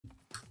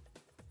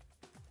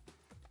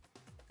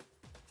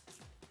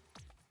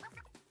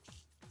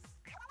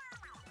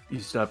You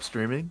stopped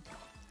streaming?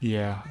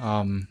 Yeah,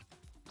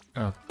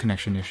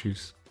 connection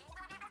issues.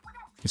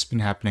 It's been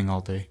happening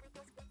all day.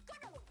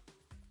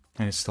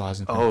 And it still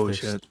hasn't been Oh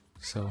shit. fixed,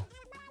 so...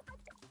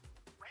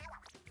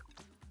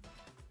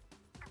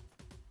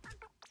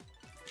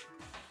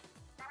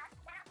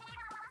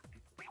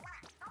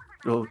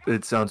 Well,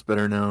 it sounds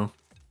better now.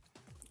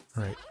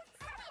 Right.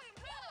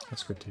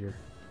 That's good to hear.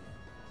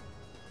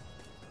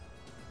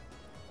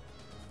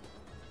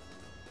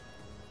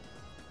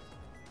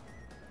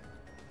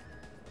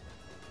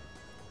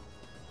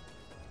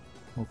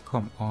 Oh,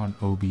 come on,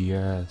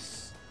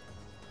 OBS.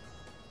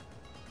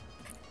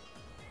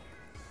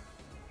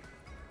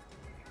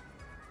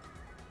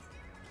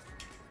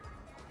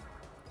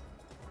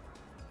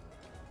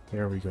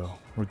 There we go.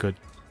 We're good.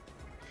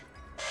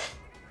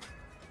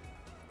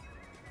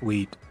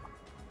 Wheat.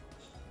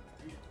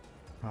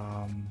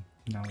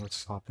 Now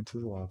let's hop into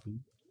the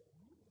lobby.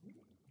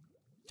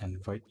 And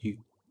invite you.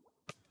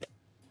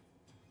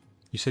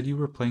 You said you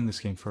were playing this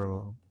game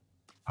for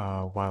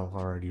a while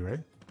already,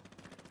 right?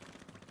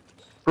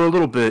 For a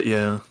little bit,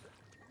 yeah.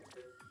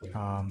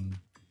 How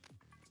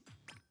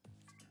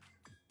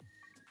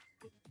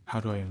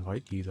do I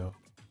invite you though?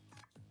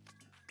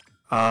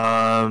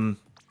 I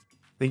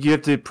think you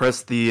have to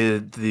press the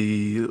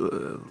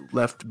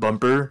left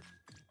bumper,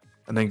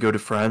 and then go to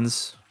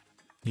friends.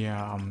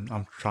 Yeah,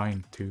 I'm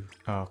trying to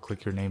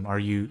click your name. Are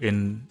you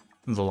in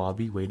the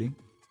lobby waiting?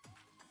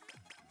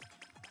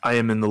 I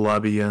am in the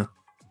lobby, yeah.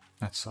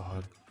 That's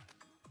odd.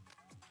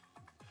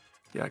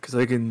 Yeah, because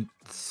I can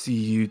see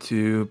you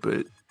too,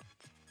 but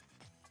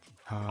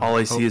all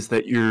I see is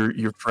that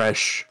you're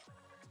fresh.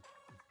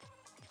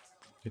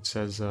 It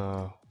says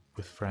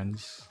with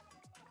friends.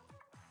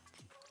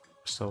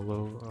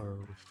 Solo or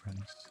with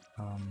friends.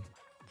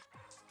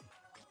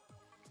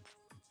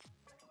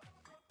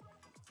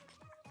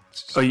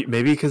 Oh,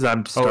 maybe because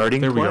I'm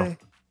starting there play? We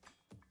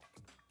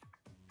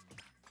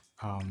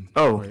go.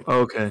 Oh, wait.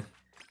 okay.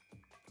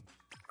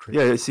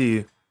 Yeah, I see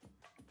you.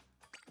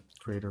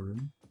 Create a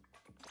room.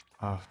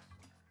 Oh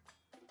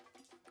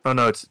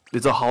no, it's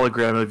a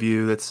hologram of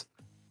you. It's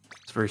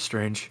very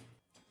strange.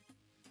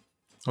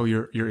 Oh,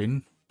 you're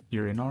in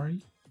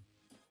already?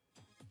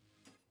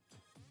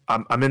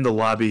 I'm in the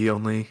lobby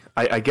only.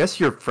 I guess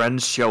your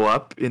friends show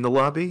up in the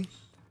lobby.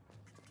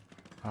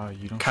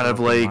 You don't. Kind show of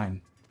up like.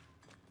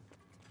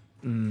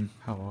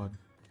 How odd.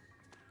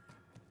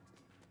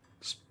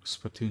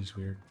 Splatoon's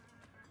weird.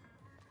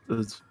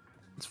 It's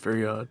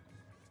very odd.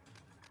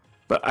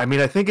 But I mean,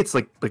 I think it's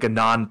like a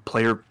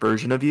non-player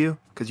version of you,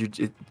 because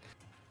it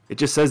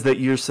just says that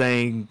you're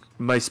saying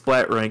my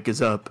splat rank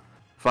is up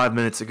 5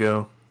 minutes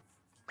ago.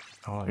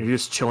 Oh, You're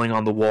just chilling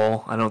on the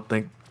wall. I don't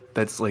think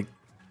that's like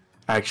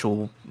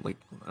actual, like,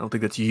 I don't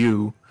think that's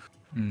you.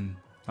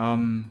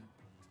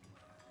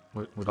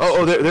 What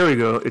Oh, there we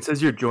go. It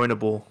says you're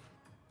joinable.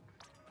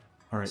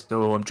 All right.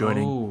 So I'm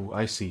joining. Oh,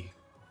 I see.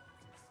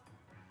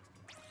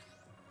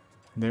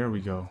 There we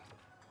go.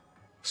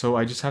 So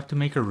I just have to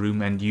make a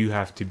room, and you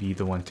have to be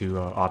the one to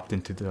opt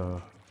into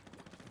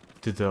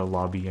the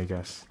lobby, I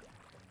guess.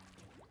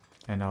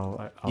 And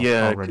I'll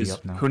ready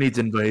up now. Who needs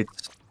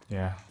invites?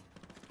 Yeah.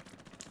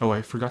 Oh,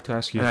 I forgot to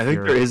ask you. And I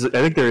think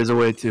there is a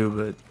way too,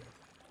 but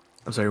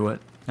I'm sorry.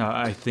 What?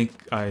 I think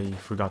I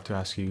forgot to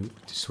ask you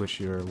to switch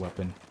your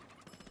weapon,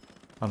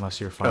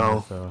 unless you're fine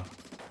with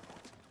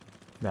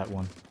that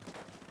one.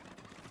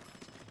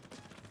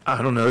 I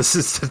don't know. This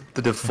is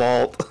the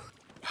default.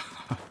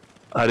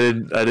 I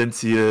didn't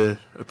see a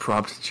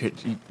prompt to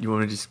change. You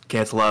want to just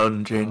cancel out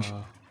and change?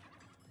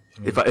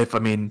 If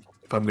I'm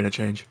gonna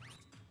change.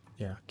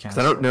 Yeah,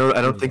 cancel. I don't know.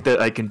 I don't think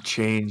that I can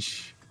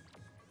change.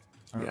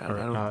 Yeah,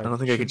 I don't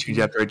think I can change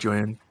after I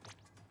join.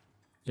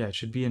 Yeah, it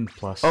should be in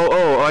plus.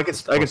 Oh, I can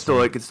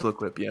still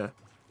equip. Yeah.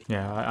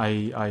 Yeah,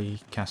 I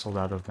canceled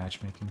out of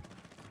matchmaking.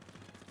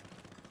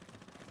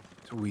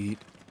 Sweet.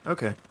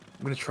 Okay,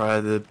 I'm gonna try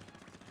the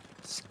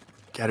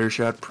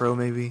Scattershot Pro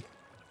maybe.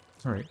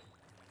 All right.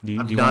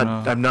 I've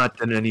not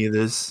done any of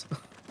this.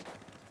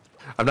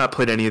 I've not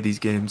played any of these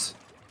games.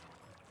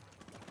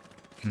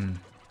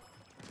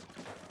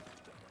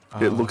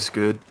 It looks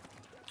good.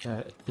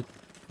 Yeah,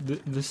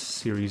 this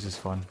series is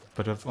fun,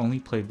 but I've only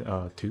played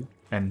 2,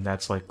 and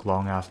that's like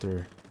long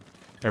after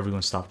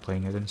everyone stopped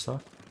playing it and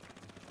stuff.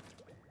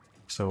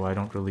 So I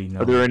don't really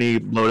know. Are there any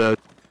loadouts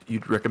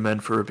you'd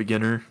recommend for a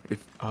beginner,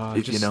 if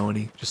you know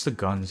any? Just the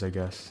guns, I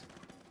guess.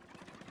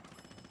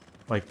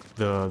 Like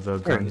the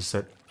guns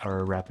that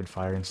are rapid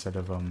fire instead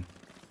of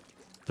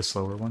the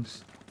slower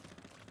ones.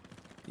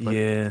 But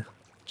yeah.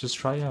 Just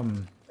try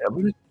I'll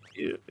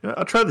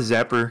try the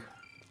Zapper.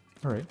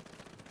 All right.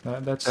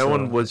 That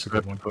one was a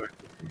good one.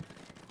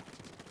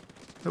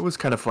 That was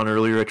kind of fun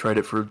earlier. I tried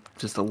it for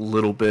just a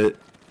little bit,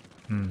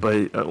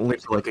 but only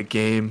for like a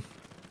game.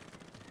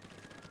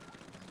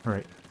 All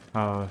right.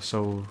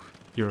 So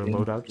your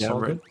loadout's all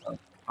good?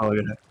 Oh,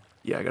 I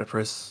gotta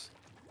press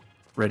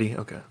ready.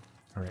 Okay.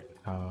 All right.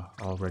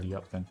 I'll ready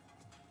up then.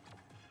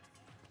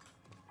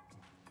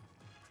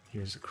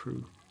 Here's the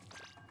crew.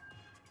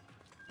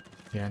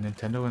 Yeah,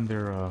 Nintendo and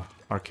their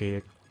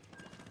archaic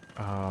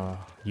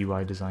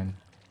UI design.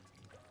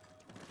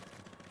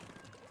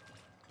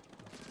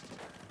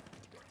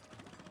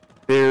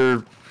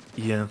 They're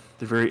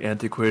very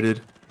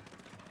antiquated.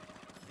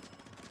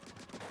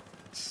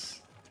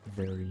 It's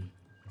very,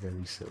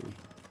 very silly.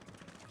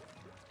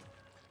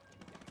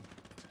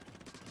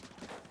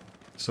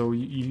 So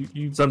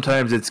you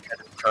Sometimes it's kind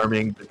of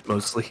charming, but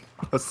mostly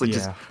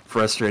just Yeah.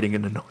 frustrating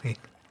and annoying.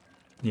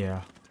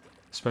 Yeah,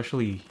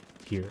 especially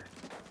here.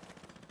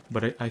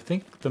 But I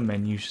think the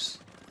menus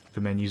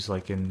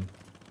like in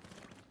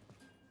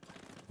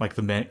like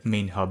the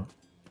main hub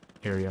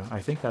area,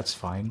 I think that's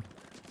fine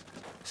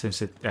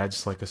since it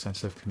adds like a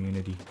sense of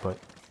community, but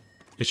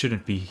it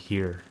shouldn't be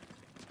here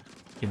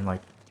in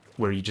like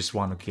where you just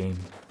want a game.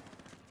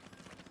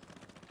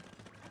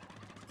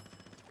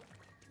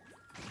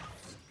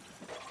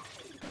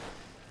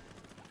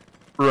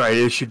 Right,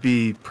 it should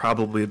be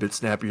probably a bit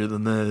snappier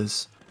than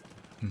this.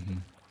 Mm-hmm.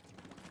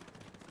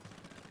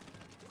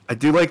 I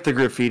do like the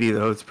graffiti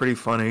though; it's pretty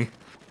funny.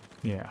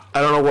 Yeah. I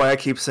don't know why I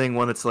keep saying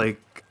one. It's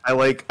like I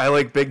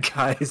like big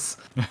guys.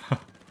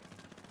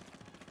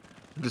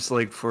 Just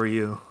like for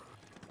you.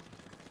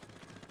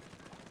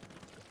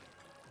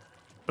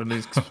 I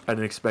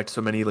didn't expect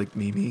so many like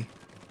meme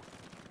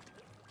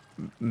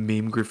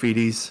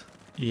graffitis.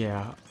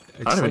 Yeah.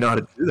 I don't even know how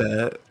to do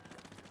that.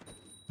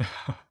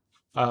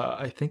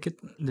 I think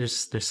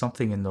there's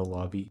something in the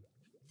lobby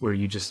where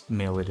you just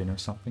mail it in or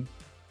something.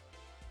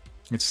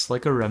 It's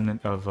like a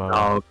remnant of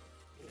Oh,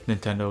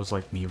 Nintendo's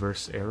like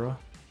Miiverse era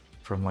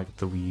from like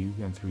the Wii U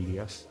and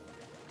 3DS,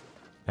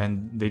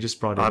 and they just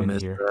brought it I in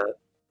missed here. that.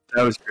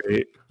 That was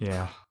great.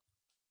 Yeah.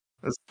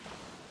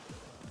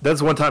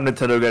 That's one time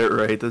Nintendo got it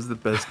right. That's the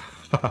best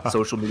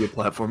social media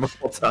platform of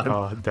all time.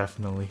 Oh,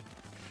 definitely.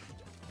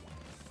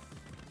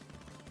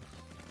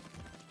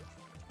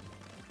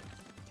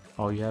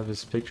 All you have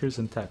is pictures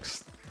and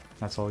text.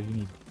 That's all you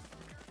need.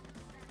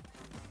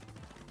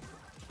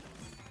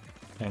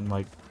 And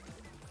like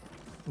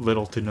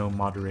little to no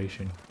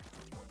moderation.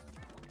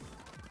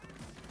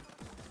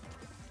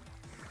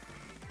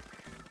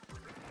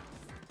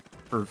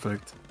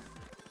 Perfect.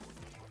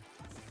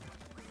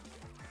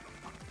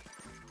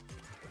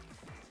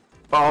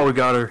 Oh, we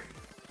got her.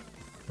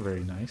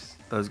 Very nice.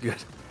 That was good.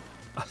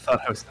 I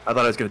thought I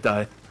was gonna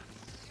die.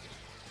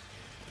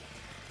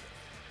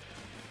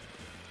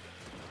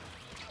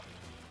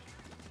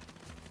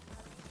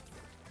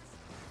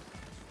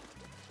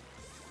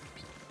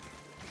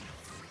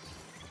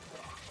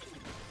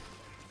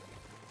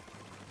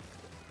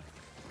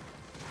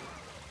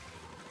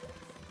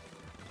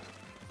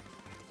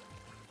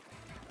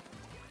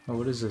 Oh,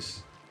 what is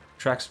this?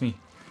 Tracks me.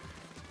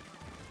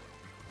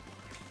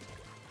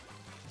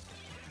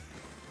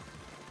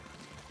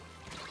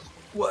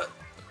 What?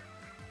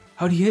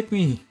 How'd he hit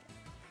me?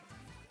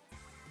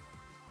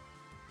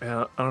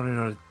 Yeah, I don't even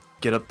know how to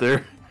get up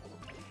there.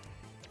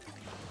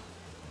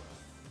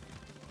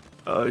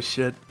 Oh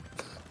shit.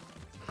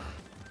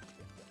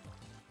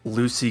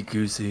 Loosey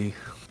goosey.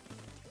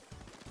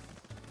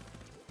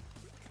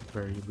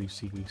 Very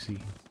loosey-goosey.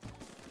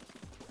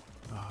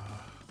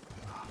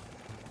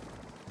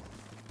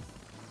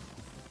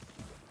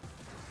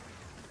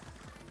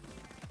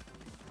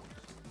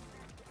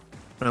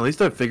 At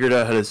least I figured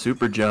out how to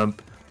super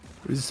jump.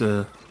 It was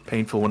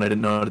painful when I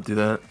didn't know how to do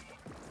that.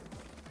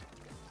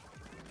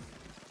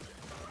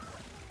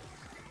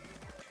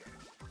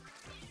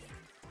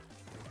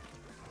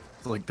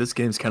 Like, this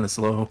game's kind of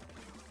slow.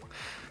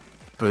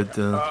 But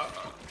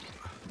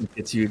it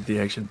gets you the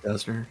action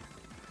faster.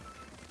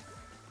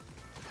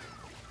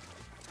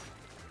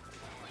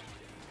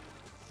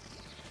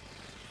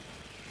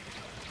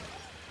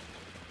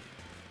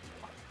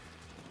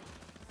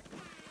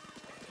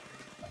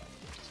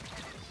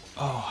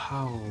 Oh,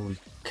 holy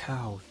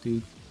cow,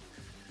 dude.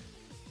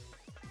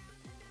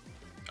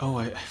 Oh,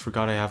 I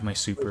forgot I have my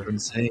super.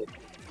 Insane.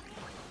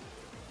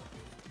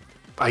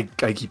 I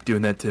keep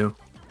doing that too.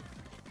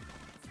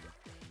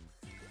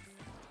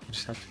 I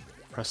just have to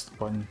press the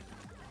button.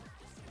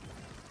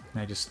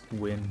 And I just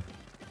win.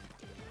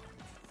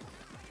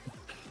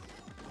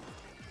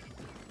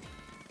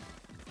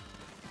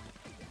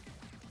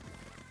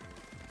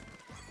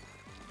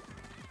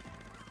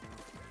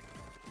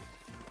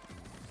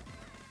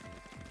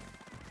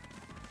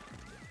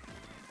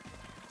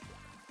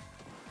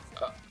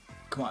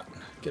 Come on,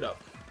 get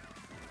up.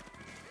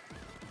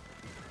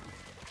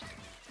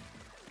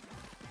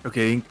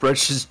 Okay,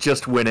 Inkbrush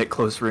just win at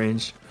close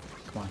range.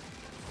 Come on.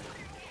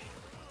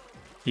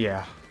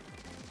 Yeah.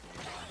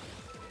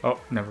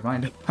 Oh, never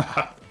mind.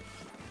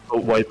 Oh,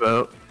 wipe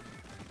out.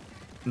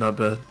 Not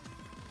bad.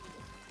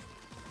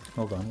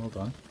 Hold on, hold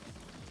on.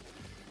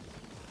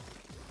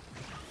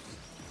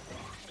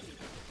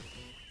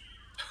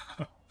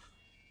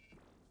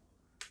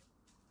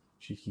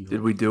 Cheeky.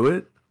 Did we do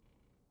it?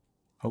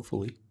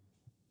 Hopefully.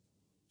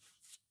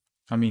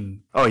 I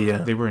mean, Oh yeah.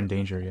 they were in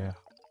danger, yeah.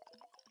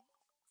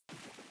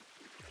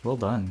 Well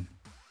done.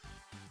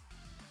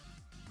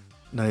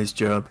 Nice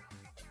job.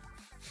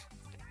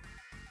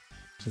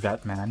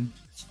 That man.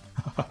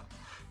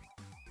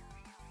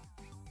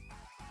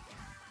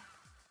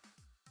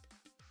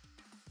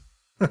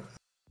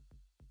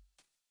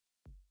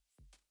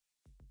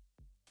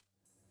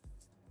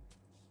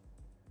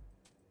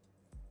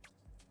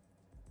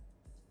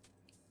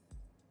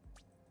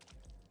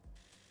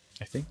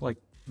 I think like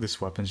this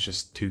weapon's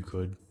just too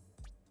good.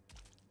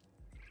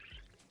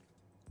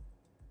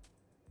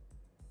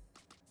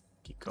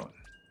 Keep going.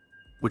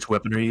 Which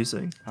weapon are you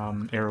using?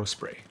 Arrow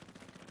spray.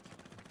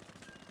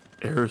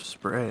 Arrow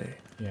spray.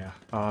 Yeah.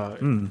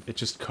 It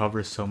just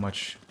covers so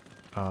much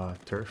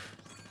turf.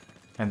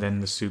 And then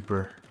the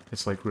super,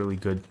 it's like really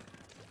good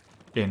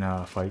in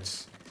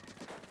fights.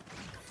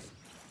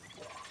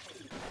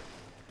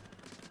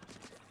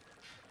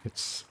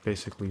 It's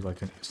basically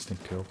like an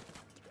instant kill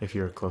if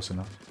you're close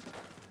enough.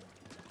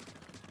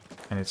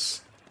 And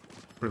it's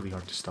really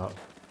hard to stop.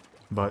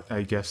 But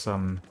I guess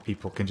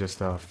people can just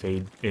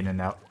fade in and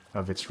out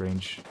of its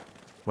range,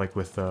 like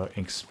with the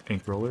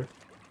ink roller.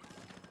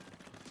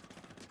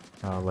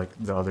 Like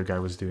the other guy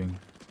was doing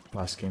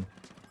last game.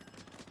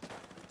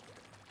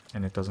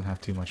 And it doesn't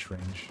have too much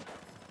range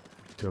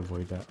to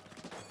avoid that.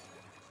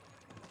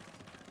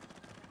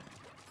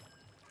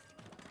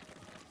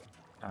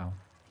 Ow.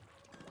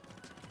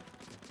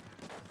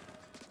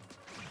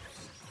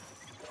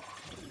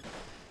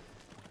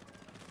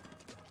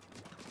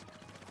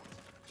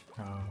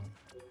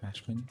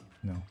 Matchman?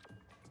 No.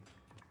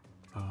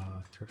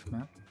 Turf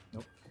map?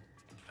 Nope.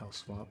 L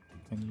swap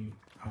menu.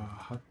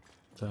 How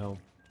the hell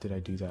did I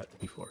do that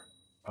before?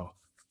 Oh.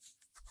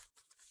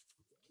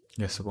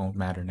 Guess it won't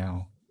matter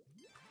now.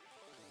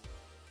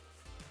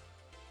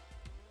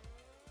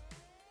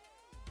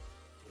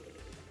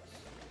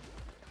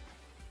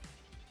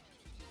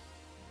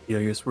 Yeah,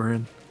 I guess we're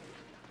in.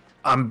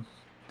 I'm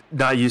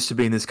not used to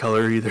being this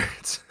color either.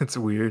 It's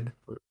weird.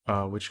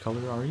 Which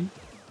color are you?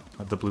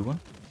 The blue one?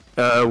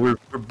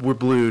 We're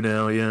blue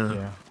now, yeah.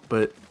 Yeah.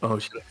 But oh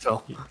shit, I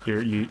fell.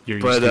 You're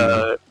used but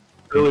to...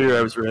 earlier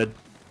I was red.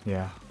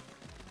 Yeah.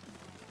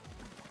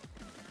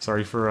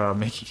 Sorry for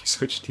making you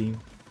switch team,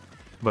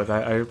 but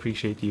I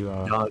appreciate you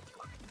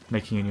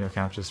making a new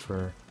account just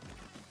for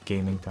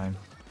gaming time.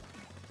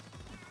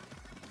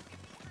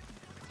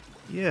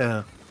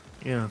 Yeah,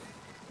 yeah.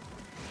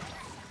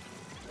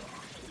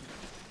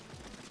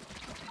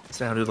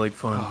 Sounded like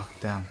fun. Oh,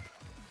 damn.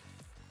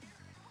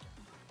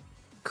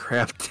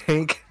 Crap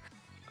tank?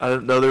 I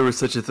didn't know there was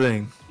such a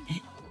thing.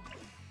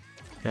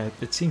 Yeah,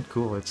 it seemed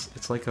cool.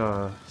 It's like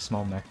a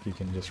small mech you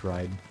can just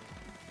ride.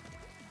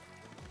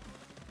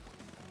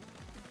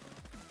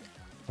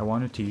 I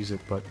wanted to use it,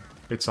 but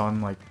it's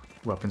on like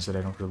weapons that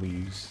I don't really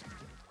use.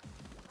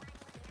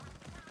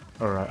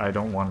 Or I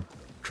don't want to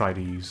try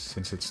to use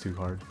since it's too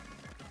hard.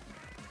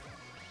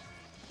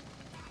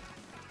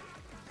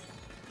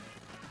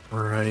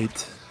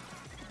 Right.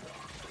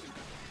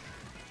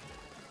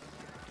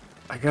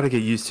 I gotta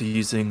get used to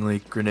using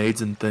like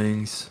grenades and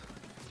things.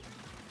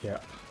 Yeah,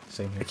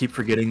 same here. I keep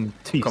forgetting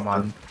to use Come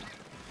on. them.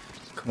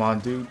 Come on,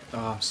 dude.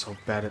 Oh, I'm so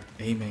bad at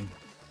aiming.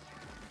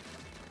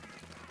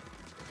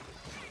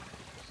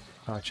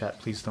 Chat,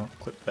 please don't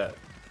clip that.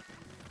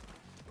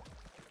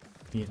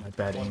 Me and my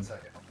bad aim. 1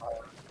 second. I'm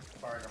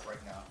firing up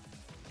right now.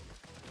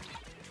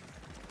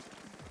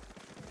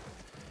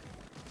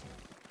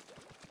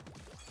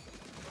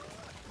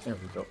 There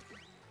we go.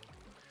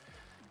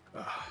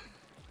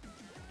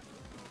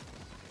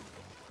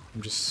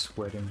 I'm just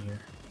sweating here.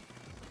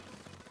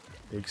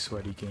 Big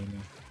sweaty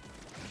gaming.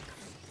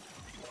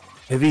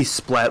 Heavy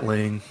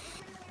splatling.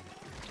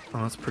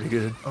 Oh, that's pretty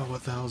good. Oh,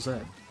 what the hell's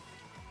that?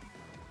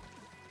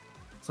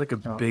 It's like a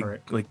Oh, big,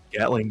 alright. like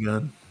Gatling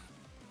gun.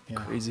 Yeah.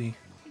 Crazy.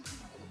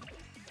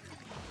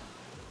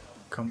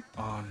 Come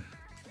on.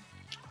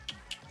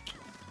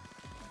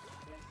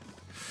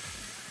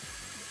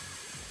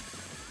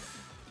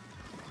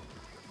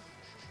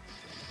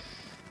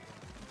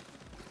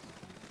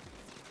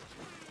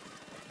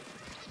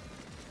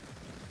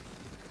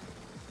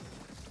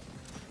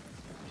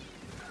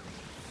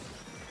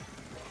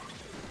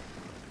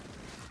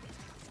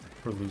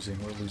 We're losing,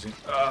 we're losing.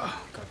 Ugh,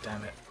 god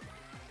damn it.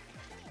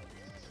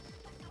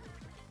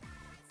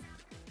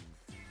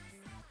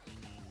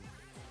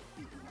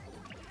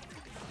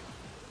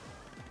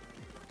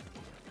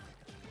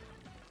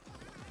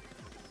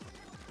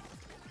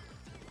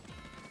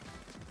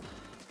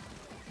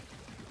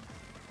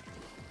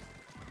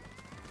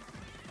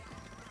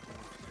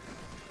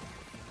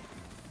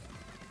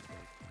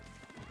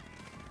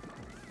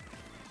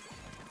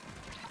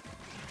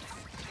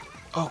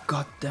 Oh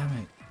god damn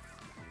it.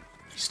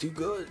 He's too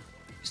good.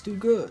 He's too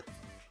good.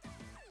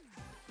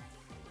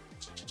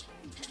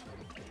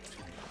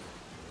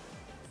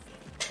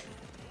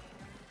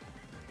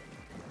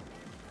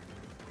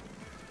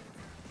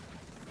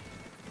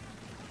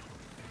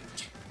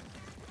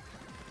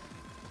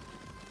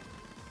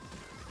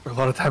 A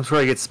lot of times where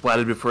I get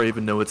splatted before I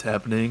even know what's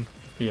happening.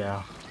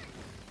 Yeah.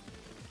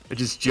 I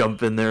just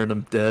jump in there and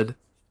I'm dead.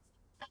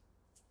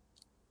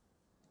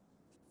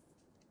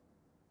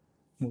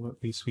 Well,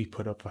 at least we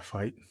put up a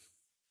fight.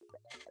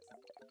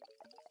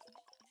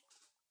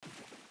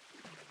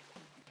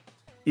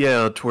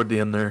 Yeah, toward the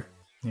end there.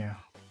 Yeah.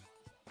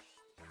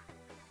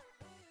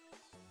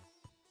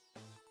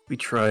 We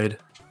tried.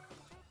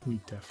 We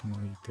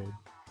definitely did.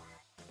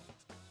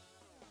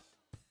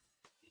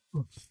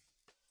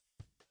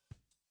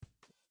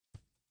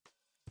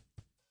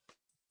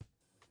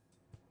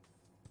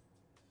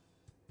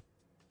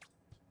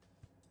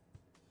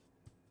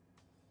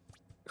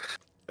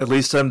 At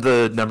least I'm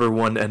the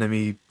 #1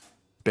 enemy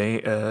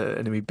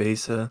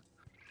base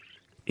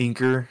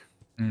inker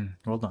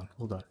Hold on.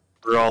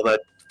 for all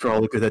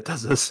the good that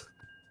does us.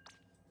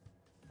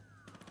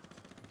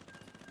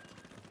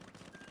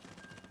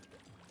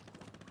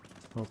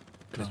 Oh,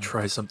 Gonna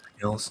try something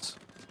else.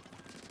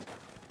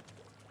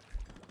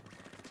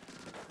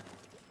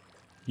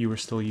 you were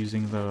still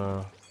using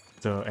the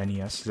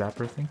NES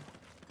zapper thing?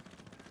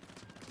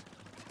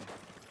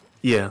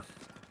 Yeah.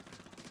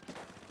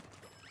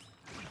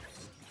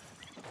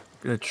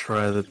 Gonna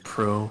try the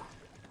Pro.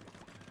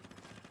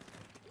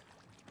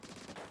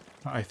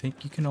 I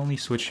think you can only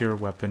switch your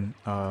weapon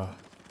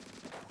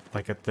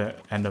like at the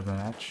end of the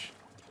match.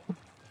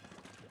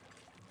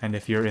 And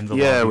if you're in the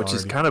lobby which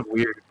is already. kind of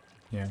weird.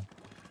 Yeah.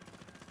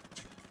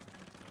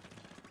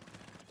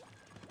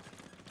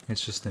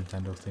 It's just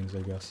Nintendo things, I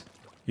guess.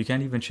 You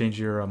can't even change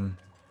your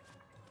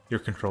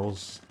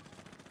controls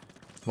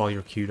while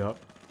you're queued up.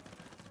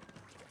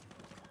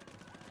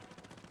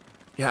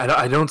 Yeah,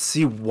 I don't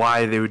see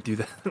why they would do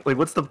that. Like,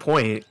 what's the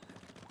point?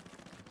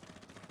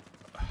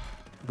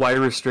 Why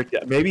restrict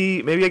it?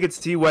 Maybe I could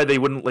see why they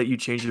wouldn't let you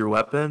change your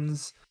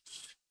weapons.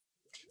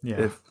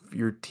 Yeah. If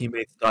your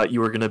teammates thought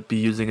you were gonna be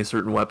using a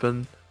certain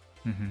weapon.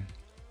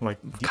 Like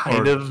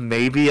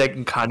Maybe I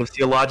can kind of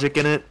see a logic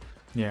in it.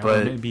 Yeah,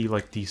 but or maybe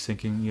like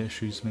desyncing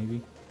issues,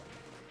 maybe.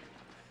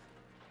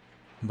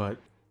 But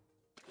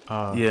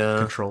yeah,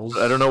 controls.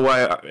 I don't know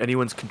why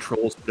anyone's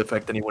controls would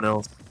affect anyone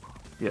else.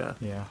 Yeah.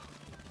 Yeah.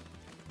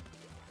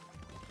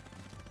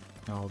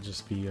 I'll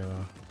just be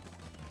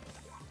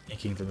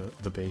making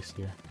the base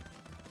here.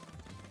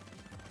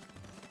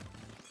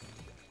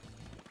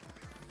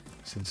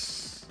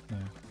 Since yeah.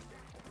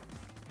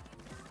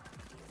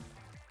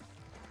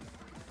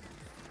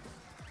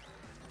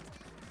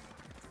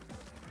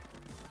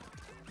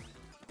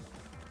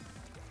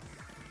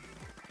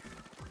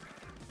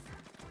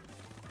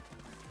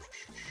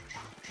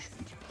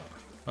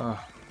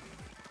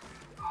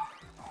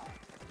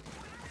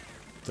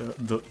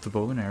 The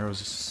bow and arrows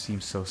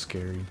seem so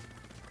scary.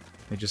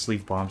 They just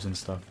leave bombs and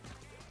stuff.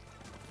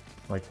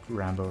 Like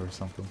Rambo or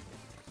something.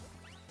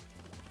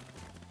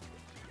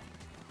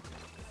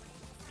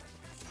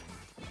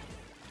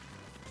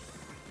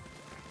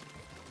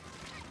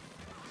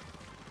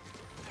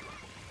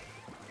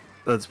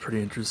 That's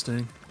pretty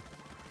interesting.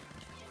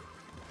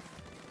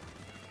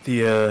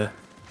 The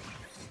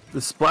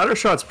splatter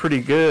shot's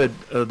pretty good,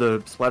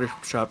 the splatter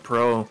shot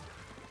Pro,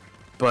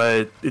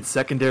 but its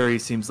secondary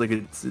seems like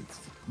it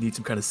needs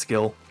some kind of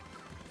skill.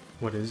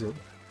 What is it?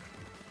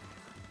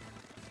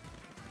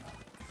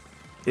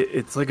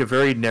 It's like a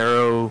very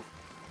narrow,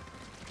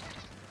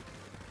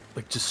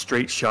 like just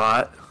straight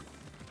shot,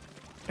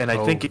 and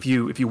I think if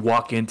you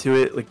walk into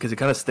it, like because it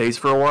kind of stays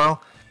for a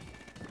while,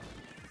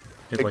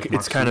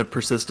 it's kind of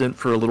persistent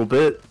for a little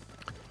bit.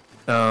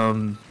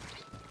 Yeah,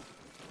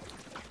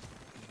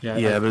 but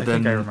I then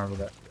think I remember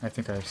that. I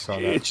think I saw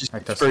that. It's just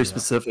very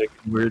specific.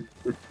 Weird.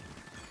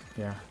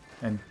 Yeah,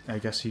 and I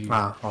guess you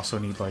also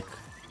need like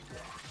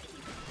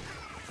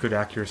good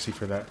accuracy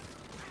for that.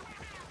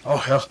 Oh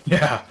hell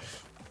yeah!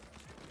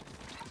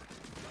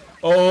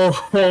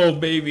 Oh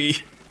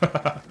baby!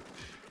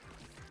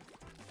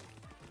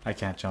 I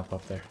can't jump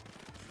up there.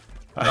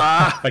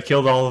 I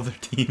killed all of their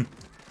team.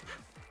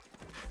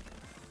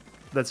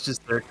 That's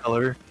just their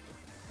color.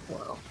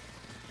 Wow.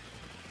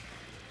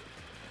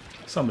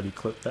 Somebody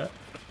clip that.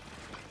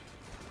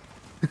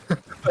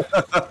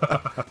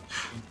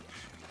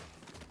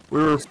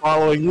 We were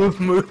following you,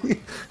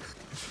 movie.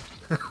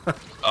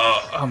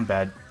 Oh, I'm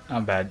bad.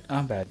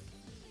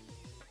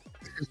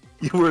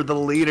 You were the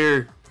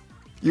leader.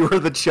 You were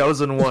the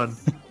chosen one.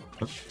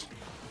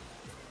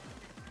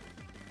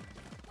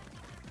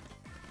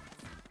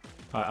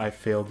 I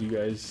failed you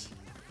guys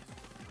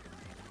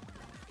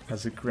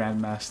as a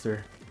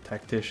grandmaster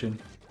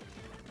tactician.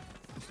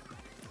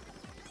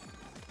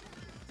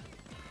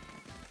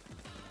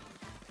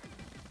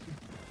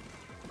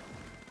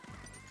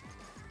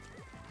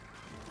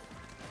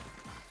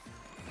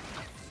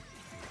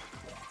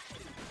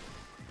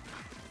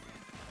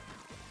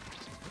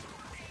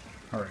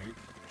 Alright,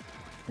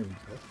 here we go.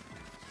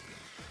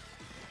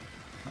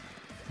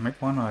 I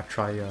might wanna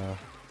try,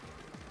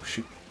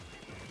 shoot.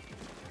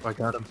 I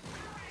got him.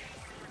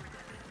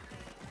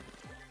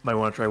 Might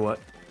want to try what?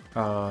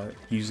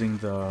 Using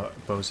the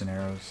bows and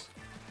arrows.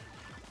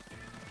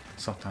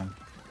 Sometime.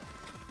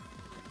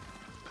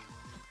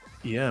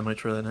 Yeah, I might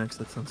try that next.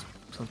 That sounds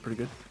pretty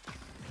good.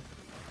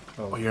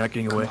 Oh, you're not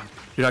getting away.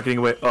 You're not getting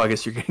away. Oh, I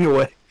guess you're getting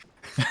away.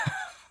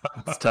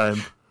 It's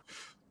time.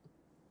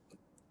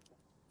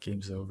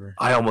 Game's over.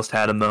 I almost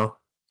had him though.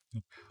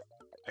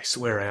 I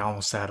swear I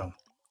almost had him.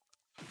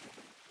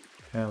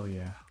 Hell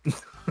yeah.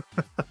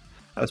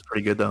 That's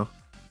pretty good though.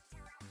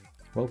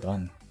 Well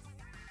done.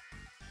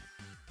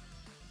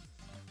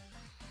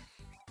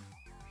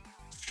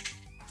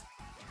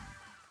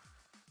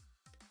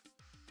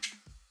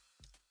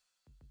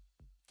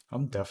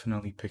 I'm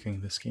definitely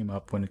picking this game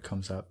up when it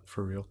comes out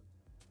for real.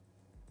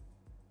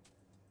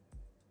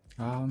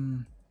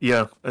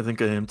 Yeah, I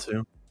think I am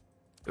too.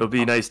 It'll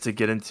be nice to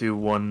get into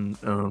one,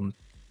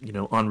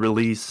 on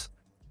release.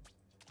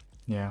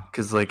 Yeah.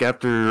 Because like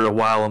after a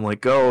while, I'm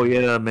like, oh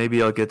yeah,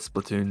 maybe I'll get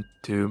Splatoon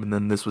 2, and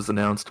then this was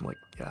announced. I'm like,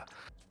 yeah,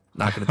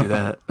 not gonna do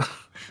that.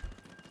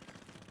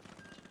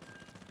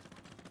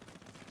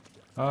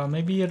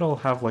 Maybe it'll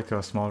have like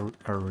a small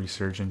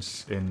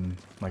resurgence in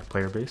like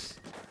player base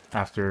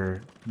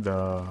after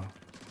the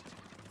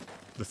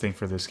thing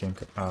for this game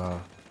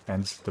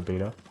ends, the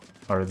beta,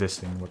 or this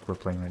thing what we're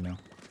playing right now.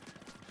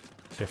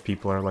 If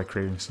people are like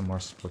craving some more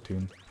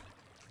Splatoon,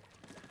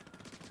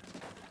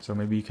 so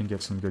maybe you can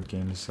get some good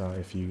games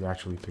if you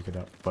actually pick it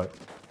up. But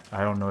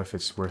I don't know if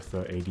it's worth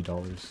the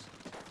 $80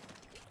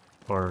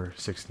 or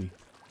 $60.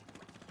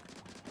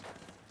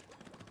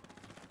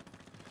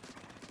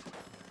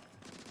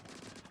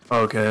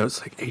 Okay, it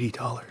was like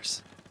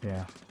 $80.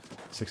 Yeah,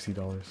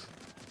 $60.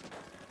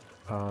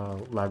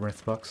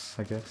 Labyrinth bucks,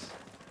 I guess.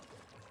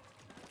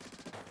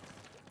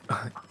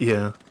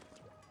 Yeah.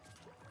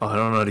 Oh, I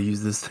don't know how to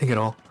use this thing at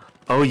all.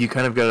 Oh, you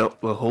kind of gotta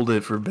hold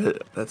it for a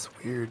bit. That's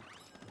weird.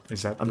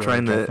 Is that I'm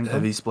trying the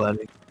heavy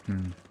splatting.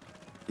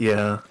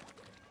 Yeah.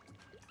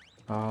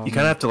 You kind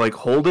of have to like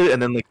hold it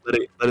and then like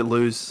let it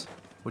loose,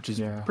 which is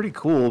pretty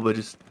cool, but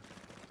just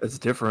it's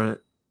different.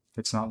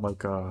 It's not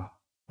like a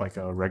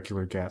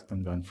regular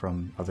Gatling gun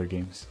from other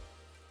games.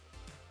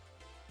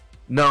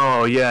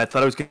 No, yeah, I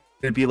thought it was gonna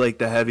be like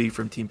the heavy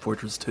from Team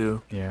Fortress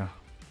 2. Yeah,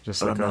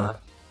 just like a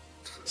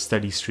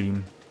steady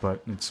stream,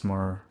 but it's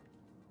more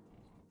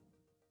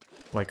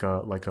like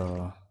a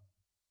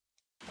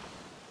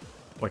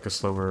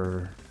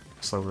slower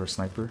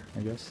sniper,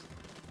 I guess.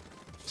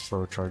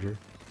 Slower charger.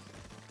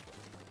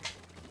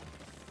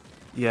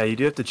 Yeah, you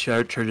do have to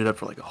charge it up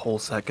for like a whole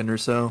second or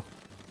so.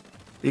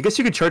 I guess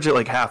you could charge it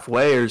like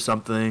halfway or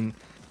something,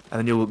 and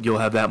then you'll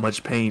have that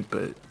much paint.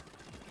 But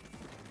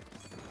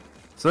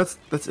so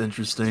that's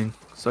interesting.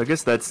 So I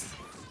guess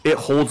it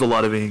holds a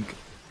lot of ink.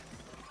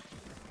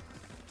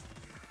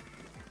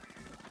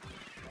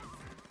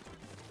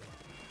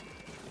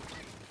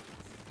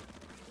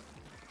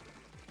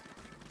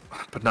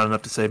 But not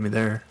enough to save me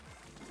there.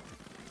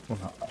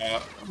 Well,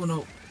 oh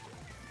no.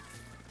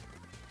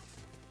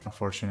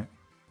 Unfortunate.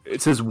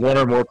 It says one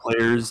or more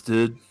players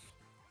did.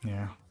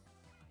 Yeah.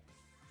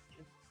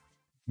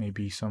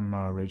 Maybe some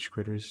rage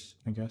quitters,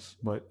 I guess,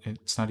 but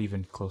it's not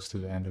even close to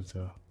the end of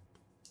the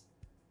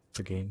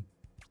game.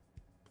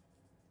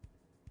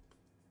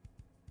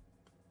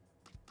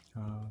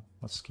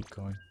 Let's keep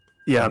going.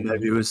 Yeah,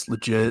 maybe it was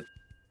legit.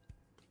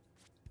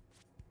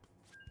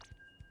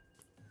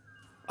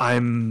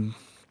 I'm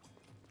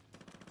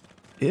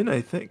in,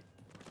 I think.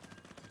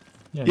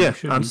 Yeah,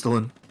 I'm still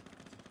in.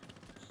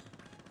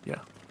 Yeah.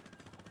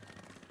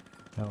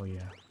 Oh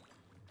yeah.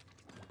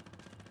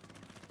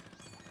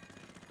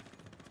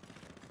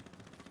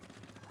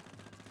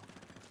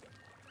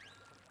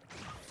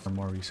 Or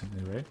more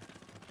recently, right?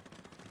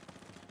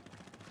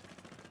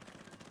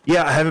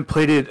 Yeah, I haven't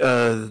played it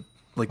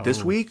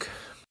this week,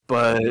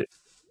 but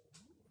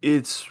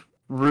it's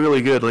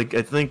really good. Like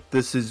I think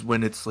this is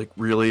when it's like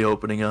really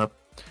opening up.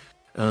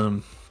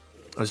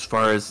 As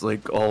far as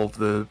like all of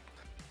the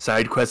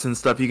side quests and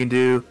stuff you can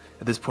do.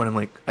 At this point I'm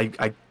like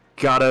I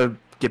gotta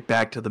get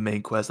back to the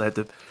main quest. I have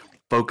to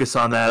focus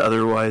on that,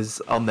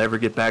 otherwise I'll never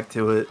get back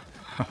to it.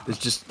 There's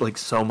just like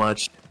so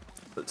much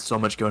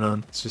going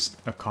on. It's just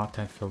a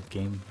content-filled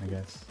game, I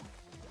guess.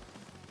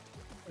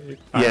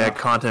 Yeah,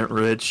 content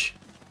rich.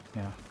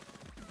 Yeah.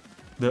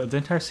 The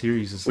entire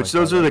series is which like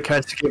those are the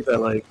kinds of games I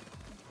like.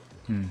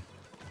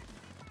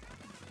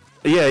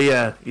 Yeah.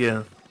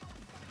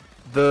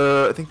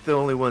 I think the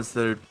only ones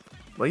that are,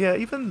 well, yeah,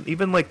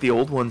 even like the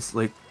old ones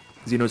like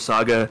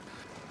Xenosaga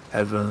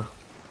have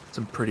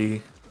some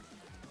pretty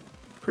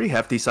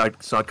hefty side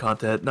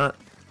content. Not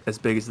as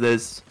big as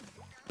this,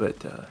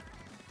 but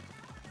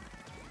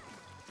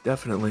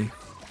definitely.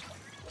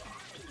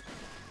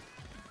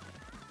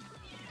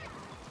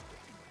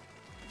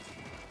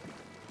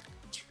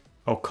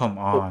 Oh, come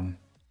on.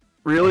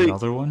 Really?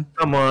 Another one?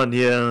 Come on,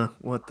 yeah.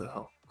 What the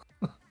hell?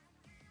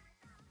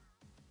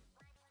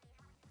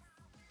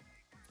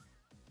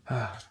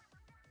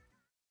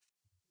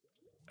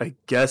 I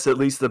guess at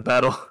least the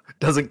battle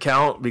doesn't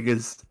count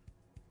because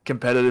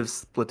competitive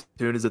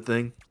Splatoon is a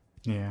thing.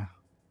 Yeah.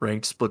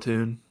 Ranked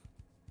Splatoon.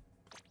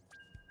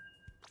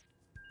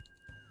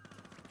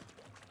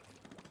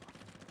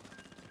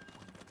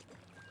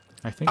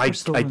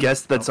 I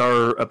guess that's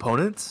our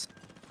opponents.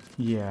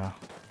 Yeah.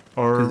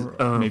 Or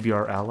maybe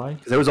our ally.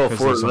 There was all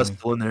four of us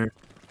still in there.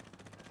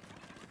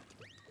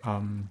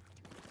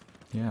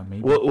 Yeah,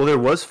 maybe. Well, there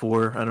was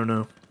four. I don't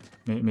know.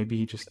 Maybe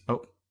he just.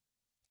 Oh,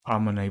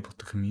 I'm unable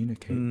to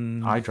communicate.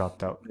 I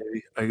dropped out.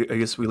 Maybe. I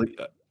guess we leave.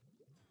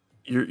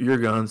 You're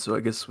gone, so I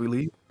guess we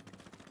leave.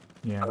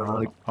 Yeah.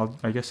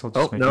 I guess I'll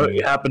just. Oh no!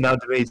 It happened now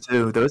to me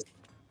too. That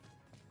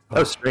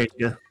was strange.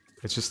 Yeah.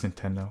 It's just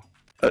Nintendo.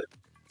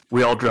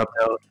 We all dropped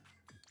out.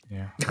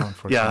 Yeah.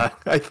 Yeah,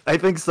 I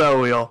think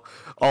so. We all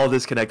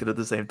disconnected at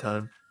the same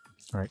time.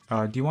 All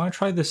right. Do you want to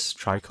try this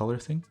tricolor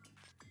thing?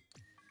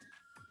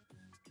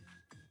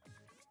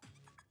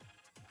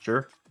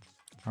 Sure.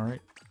 All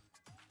right.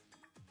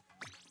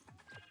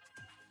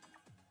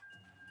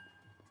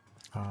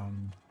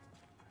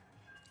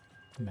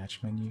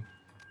 Match menu.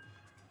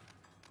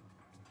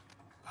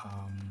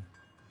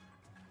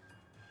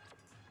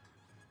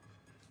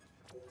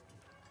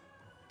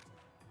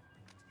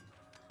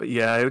 But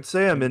yeah, I would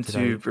say I'm Did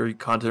into very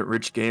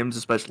content-rich games,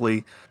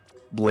 especially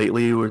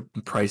lately where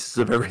the prices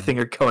of everything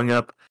are going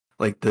up.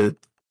 Like the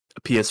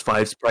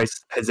PS5's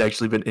price has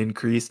actually been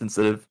increased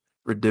instead of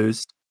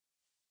reduced.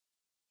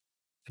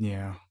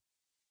 Yeah.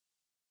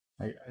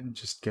 I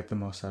just get the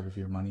most out of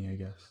your money, I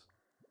guess.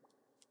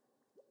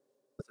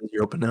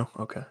 You're open now?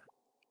 Okay.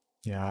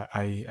 Yeah,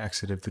 I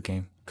exited the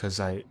game because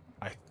I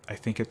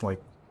think it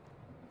like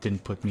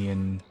didn't put me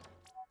in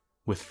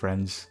with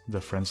friends, the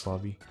friends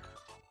lobby.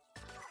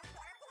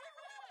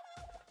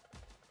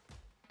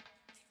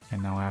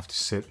 And now I have to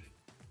sit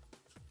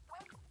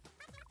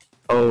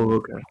Oh,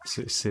 okay.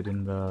 sit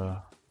in the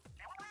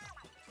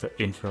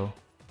intro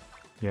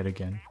yet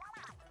again.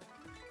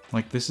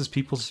 Like this is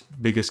people's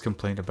biggest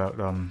complaint about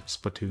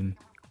Splatoon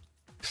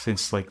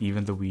since like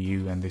even the Wii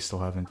U, and they still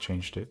haven't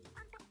changed it.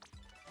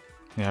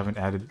 They haven't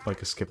added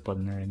like a skip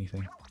button or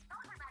anything.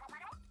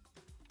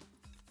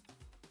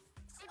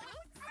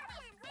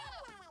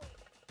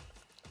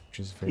 Which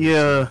is very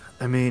Yeah,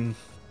 I mean,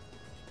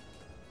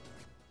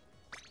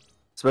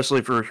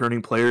 especially for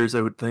returning players,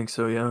 I would think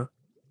so. Yeah.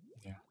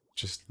 Yeah,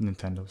 just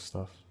Nintendo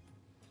stuff.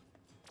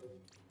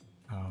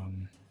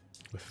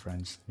 With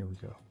friends. Here we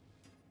go.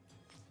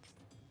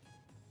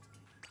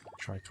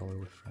 Tricolor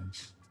with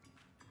friends.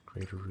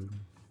 Create a room.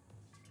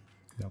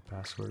 No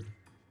password.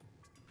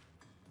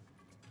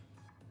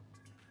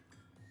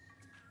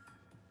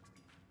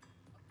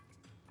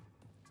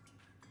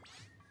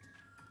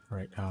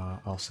 Right,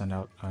 I'll send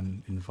out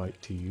an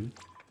invite to you.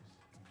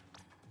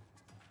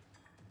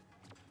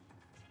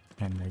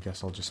 And I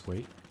guess I'll just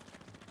wait.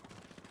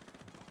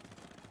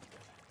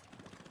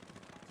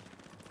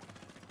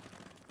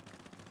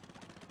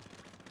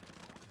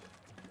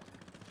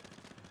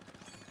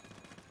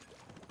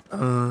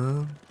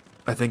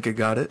 I think I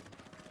got it.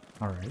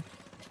 Alright.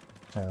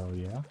 Hell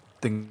yeah.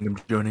 Think I'm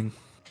joining.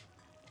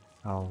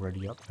 I'll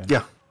ready up then.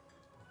 Yeah.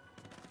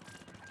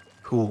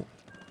 Cool.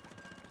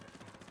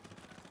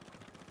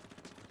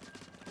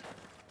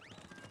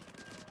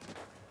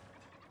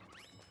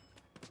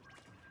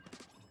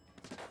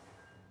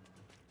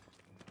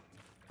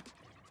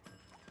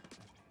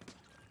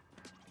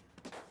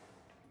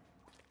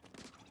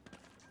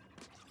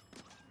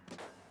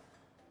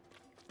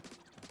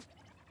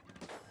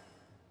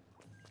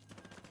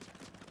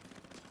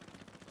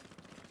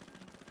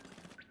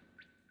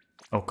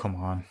 Oh, come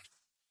on.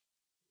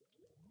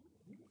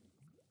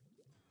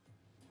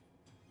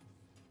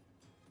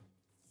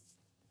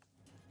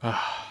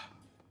 Ah.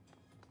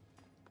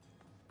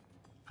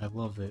 I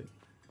love it.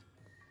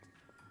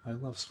 I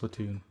love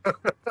Splatoon.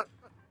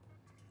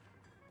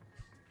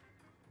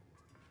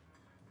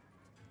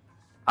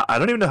 I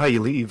don't even know how you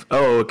leave.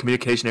 Oh, a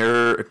communication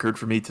error occurred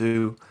for me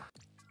too.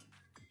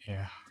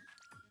 Yeah.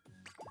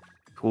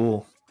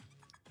 Cool.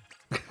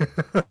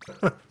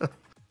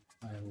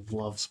 I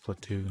love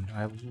Splatoon.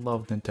 I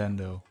love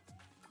Nintendo.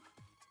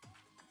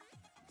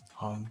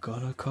 I'm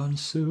gonna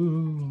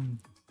consume.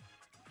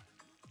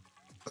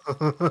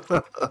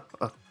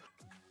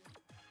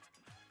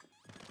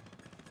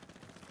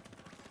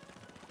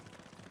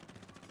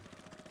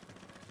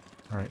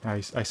 Alright,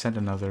 I sent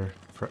another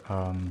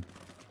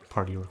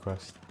party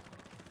request.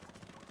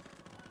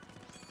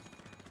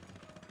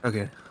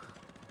 Okay.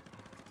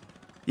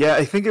 Yeah,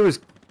 I think it was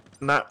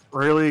not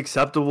really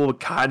acceptable, but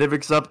kind of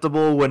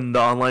acceptable when the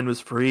online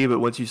was free, but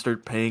once you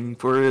start paying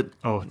for it,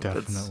 Oh,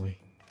 definitely.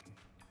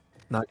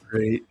 not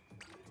great.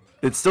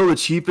 It's still the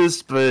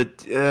cheapest,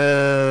 but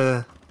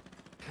it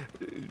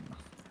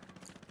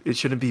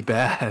shouldn't be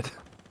bad.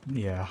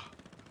 Yeah.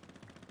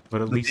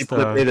 But at The least people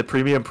that pay the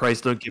premium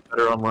price don't get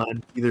better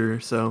online either,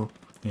 so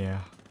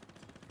yeah.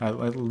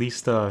 At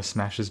least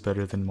Smash is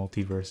better than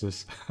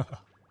Multiverses.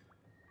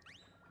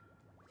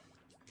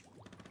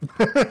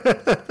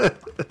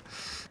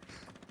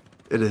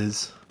 it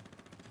is.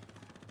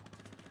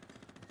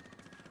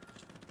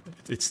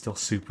 It's still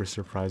super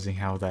surprising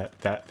how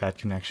that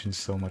connection's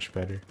so much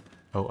better.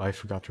 Oh, I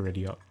forgot to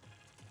ready up.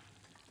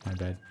 My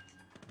bad.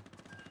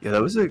 Yeah,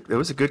 that was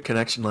a good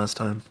connection last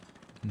time.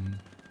 Mm.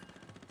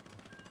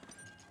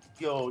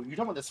 Yo, you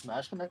talking about the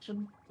Smash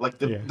connection? Like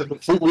the, Yeah. the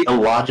completely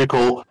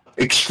illogical,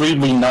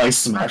 extremely nice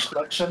Smash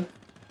connection?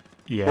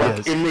 Yeah.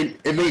 Like,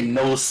 it made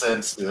no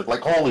sense, dude.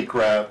 Like, holy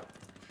crap.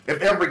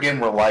 If every game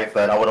were like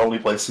that, I would only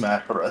play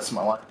Smash for the rest of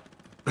my life.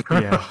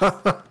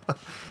 Yeah.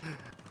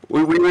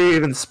 we were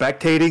even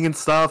spectating and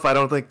stuff. I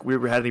don't think we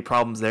had any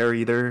problems there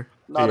either.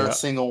 Not Yeah. a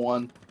single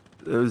one.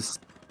 It was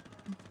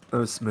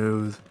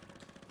smooth.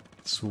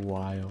 It's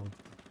wild.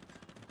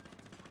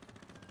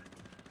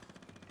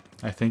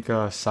 I think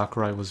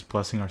Sakurai was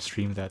blessing our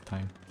stream that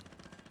time.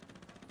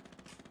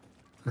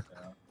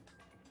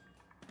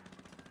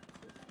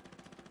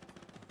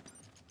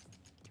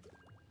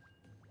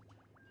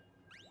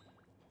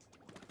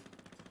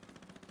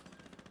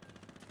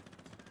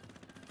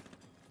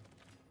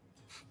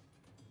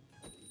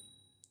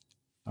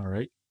 All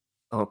right.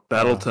 Oh,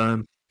 battle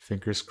time.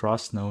 Fingers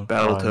crossed, no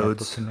network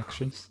Battletoads.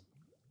 connections.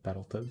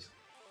 Battletoads.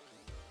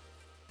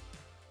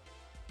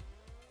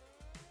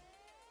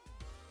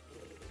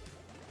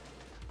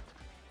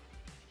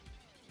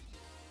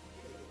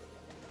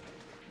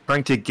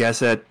 Trying to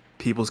guess at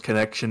people's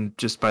connection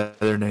just by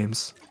their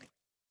names.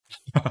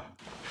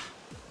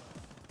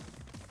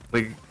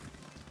 Like,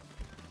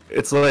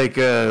 it's like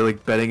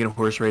betting in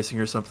horse racing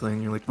or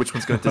something. You're like, which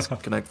one's gonna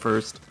disconnect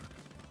first?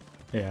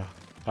 Yeah.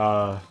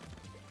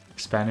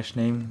 Spanish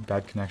name,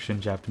 bad connection.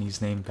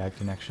 Japanese name, bad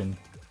connection.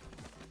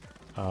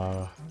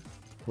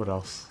 What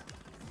else?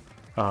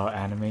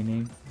 Anime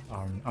name?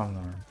 I'm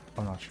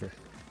not sure.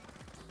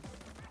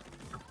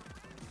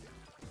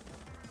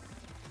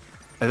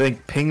 I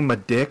think Ping My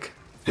Dick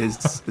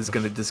is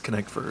gonna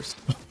disconnect first.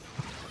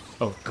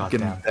 Oh god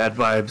Getting damn. bad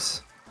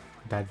vibes.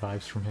 Bad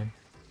vibes from him.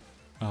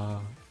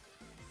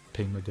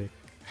 Ping my dick.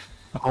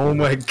 Oh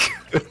my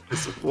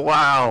goodness!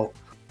 Wow,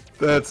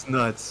 that's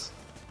nuts.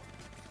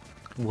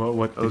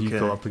 What did you Okay.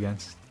 go up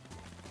against?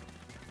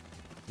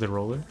 The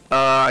roller?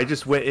 I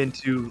just went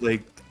into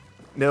like,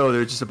 no,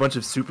 there's just a bunch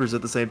of supers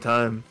at the same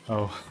time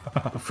Oh.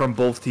 from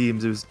both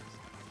teams. It was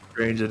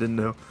strange. I didn't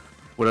know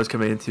what I was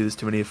coming into. There's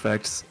too many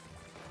effects.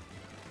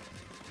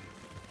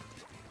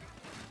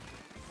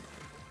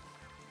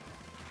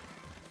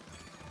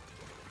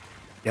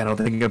 Yeah, I don't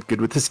think I'm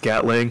good with this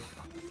Gatling.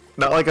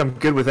 Not like I'm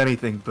good with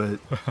anything, but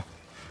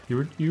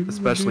you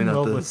Especially were doing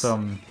not well this.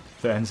 with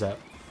the NZAP.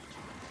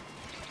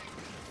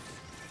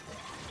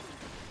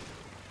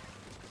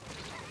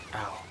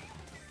 Ow.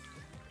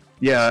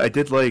 yeah, I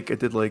did like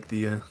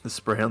the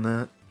spray on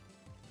that.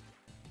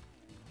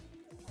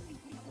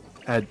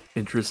 Had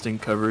interesting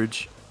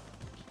coverage.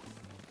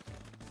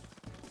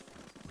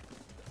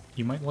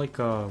 You might like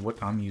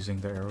what I'm using,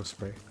 the arrow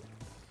spray.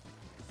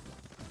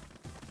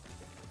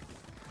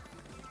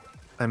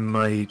 I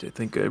might. I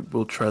think I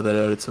will try that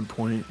out at some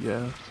point.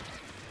 Yeah.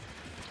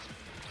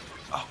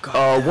 Oh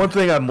god. One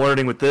thing I'm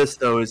learning with this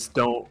though is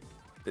don't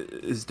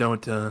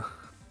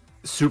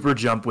super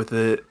jump with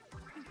it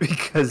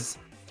because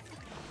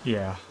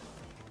Yeah.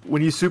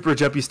 when you super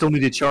jump, you still need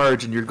to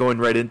charge, and you're going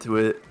right into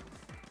it.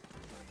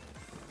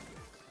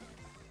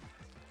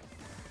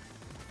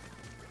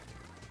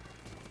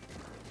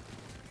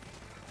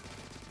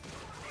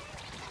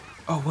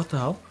 Oh, what the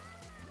hell?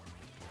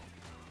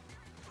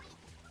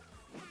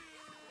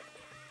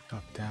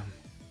 God damn.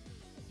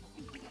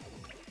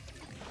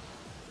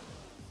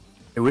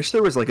 I wish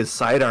there was like a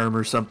sidearm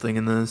or something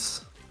in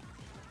this.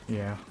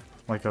 Yeah,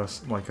 like a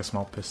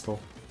small pistol.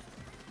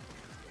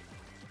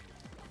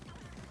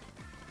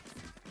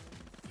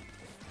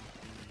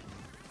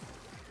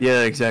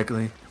 Yeah,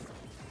 exactly.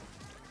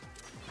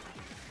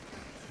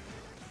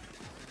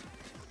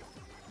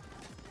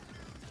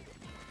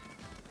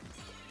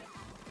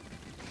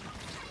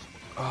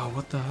 Oh,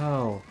 what the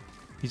hell?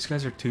 These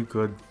guys are too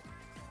good.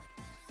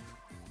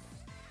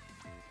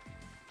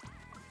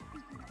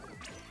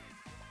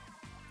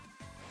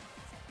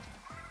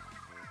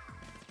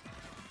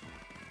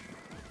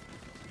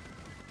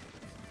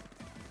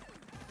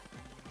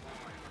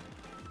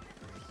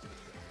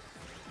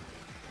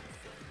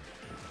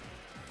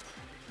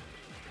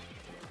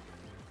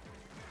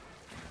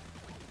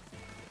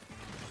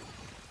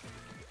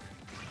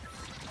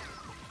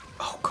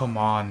 Oh, come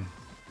on.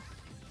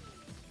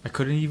 I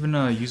couldn't even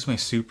use my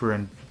super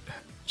and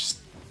just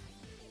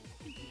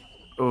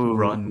Oh,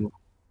 run.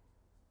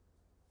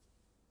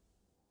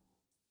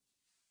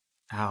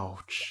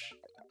 Ouch.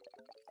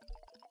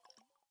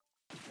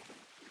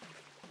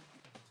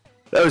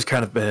 That was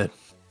kind of bad.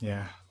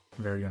 Yeah,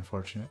 very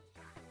unfortunate.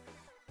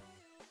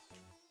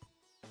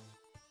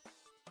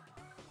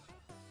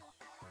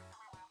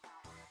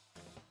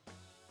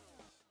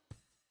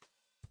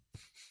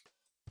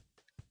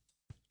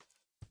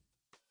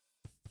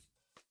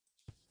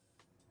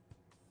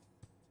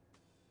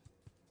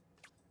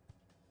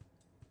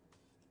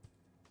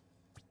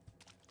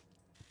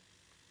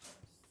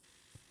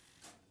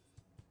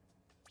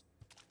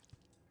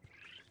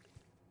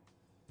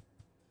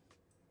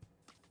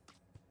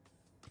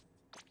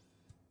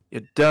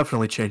 You're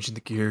definitely changing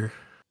the gear.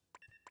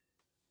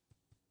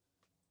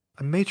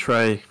 I may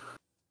try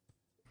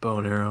bow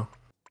and arrow.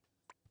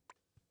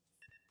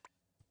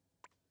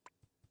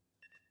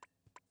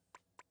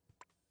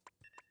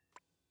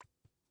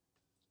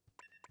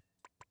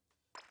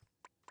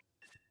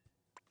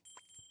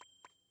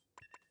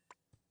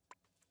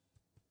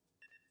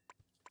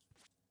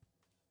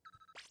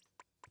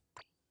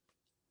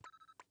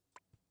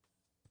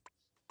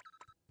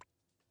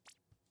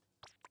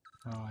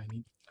 Oh, I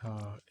need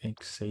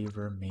ink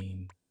saver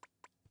main.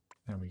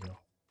 There we go.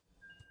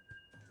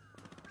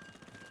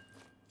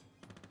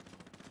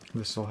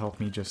 This will help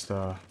me just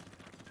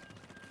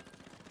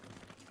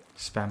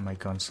spam my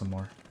gun some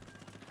more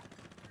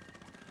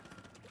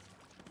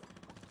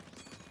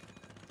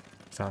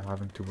without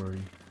having to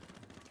worry.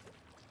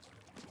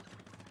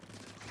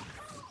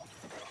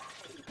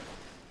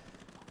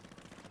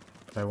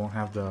 But I won't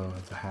have the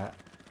hat,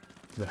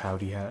 the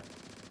howdy hat.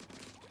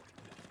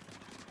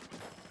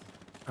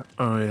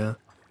 Oh yeah.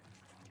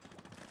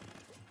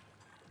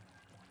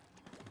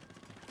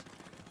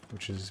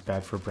 which is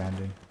bad for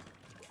branding.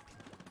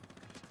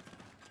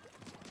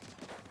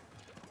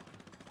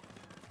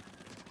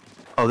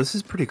 Oh, this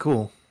is pretty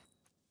cool.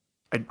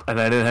 And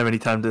I didn't have any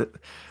time to...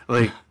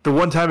 Like, the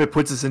one time it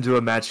puts us into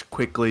a match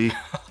quickly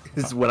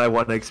is when I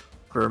want to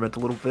experiment a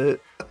little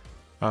bit.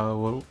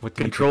 What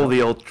Control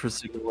the Ultra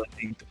Signal, I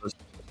think.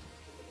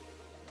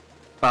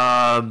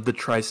 The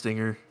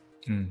Tri-Stinger.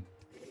 Hmm.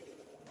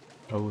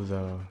 Oh,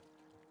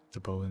 the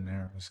bow and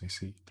arrows, I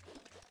see.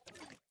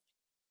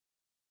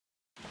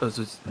 Oh,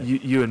 so it's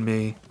you and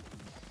me.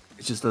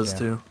 It's just those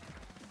two.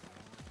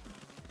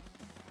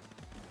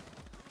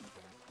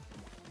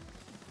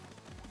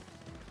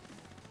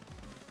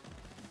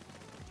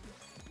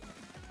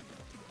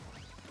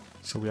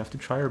 So we have to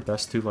try our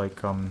best to like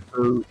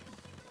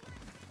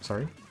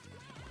Sorry?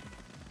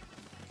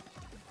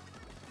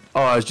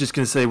 Oh, I was just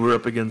gonna say we're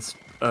up against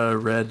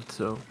red,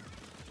 so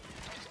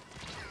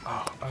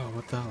Oh,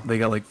 what the hell? they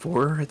got like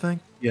 4, I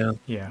think. Yeah.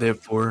 Yeah. They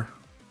have 4.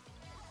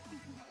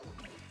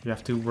 You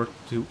have to work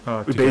to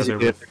We together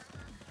basically with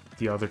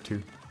the other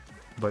two,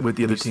 but with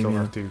the other we team, still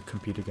yeah. have to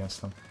compete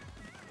against them.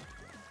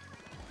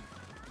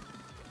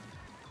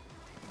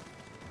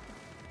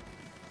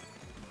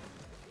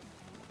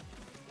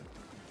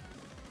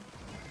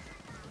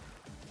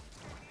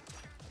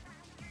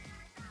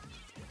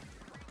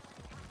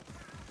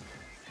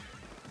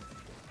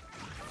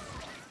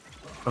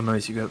 Oh,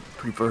 nice! You got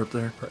pretty far up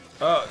there.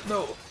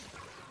 No.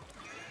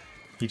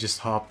 He just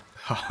hopped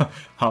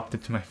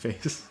into my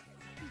face.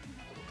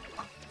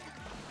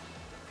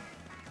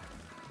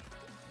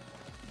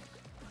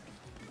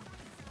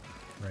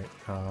 Right.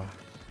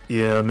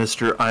 Yeah,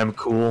 Mr. I'm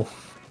cool.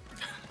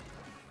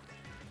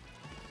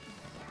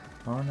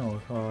 I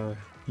don't know.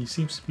 He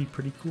seems to be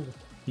pretty cool.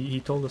 He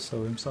told us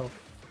so himself.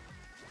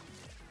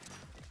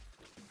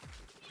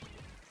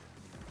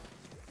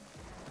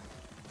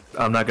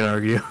 I'm not gonna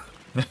argue.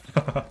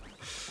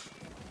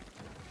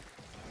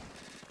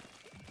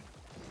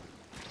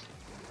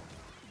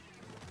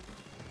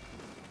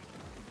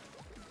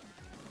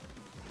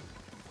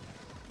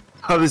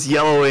 Oh, this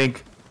yellow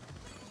ink.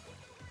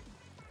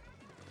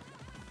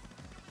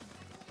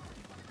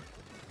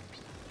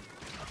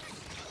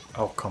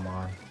 Oh, come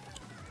on.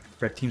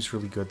 Red team's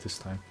really good this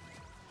time.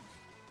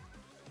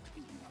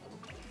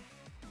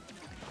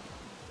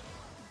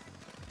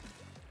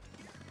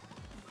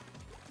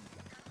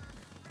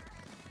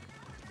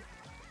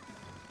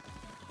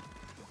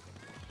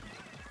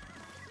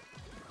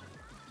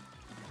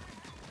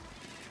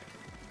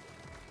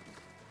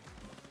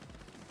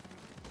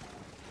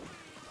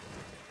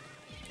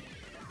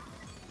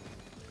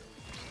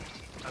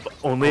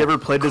 Only ever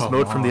played this come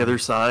mode from the on. other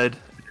side.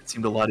 It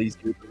seemed a lot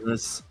easier than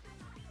this.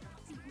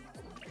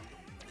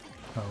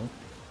 Oh.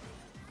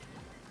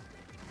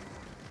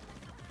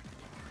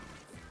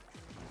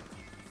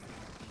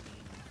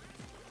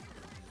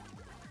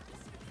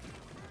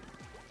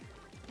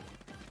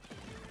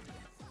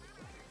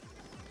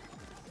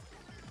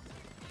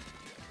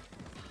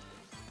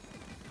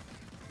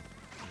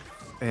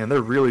 Man,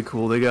 they're really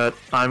cool. They got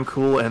I'm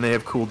cool and they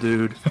have cool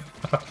dude.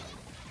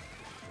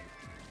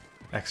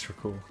 Extra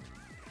cool.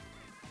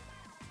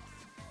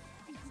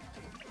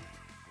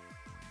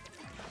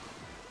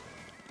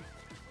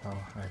 Oh,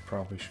 I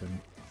probably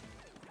shouldn't.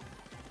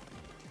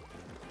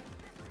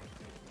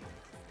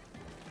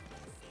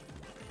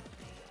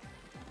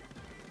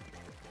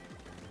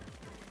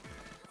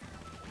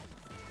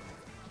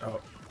 Oh,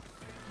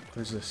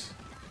 what is this?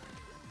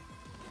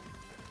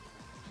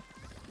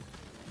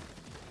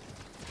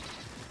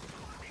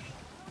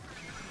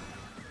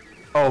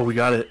 Oh, we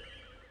got it.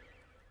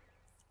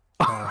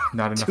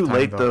 Not enough Too time,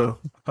 late though.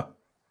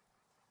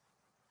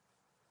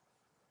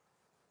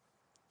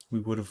 We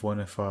would have won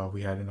if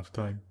we had enough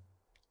time.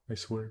 I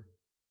swear.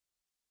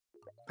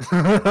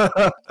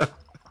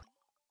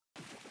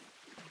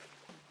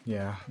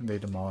 Yeah, they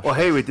demolished. Well,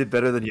 hey, us. we did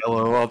better than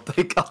yellow. I'll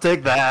take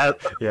that.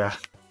 Yeah.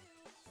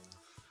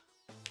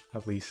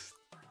 At least.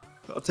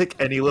 I'll take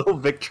any little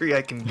victory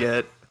I can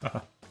get.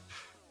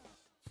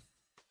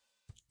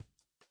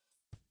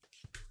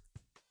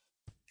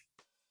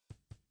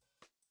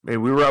 Hey,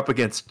 we were up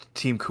against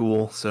Team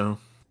Cool, so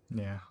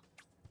Yeah.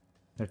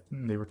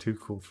 They were too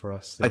cool for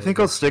us. I think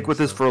I'll stick with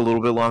this for a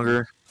little bit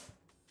longer.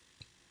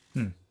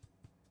 Hmm.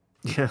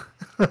 Yeah.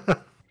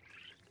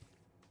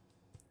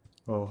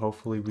 Well,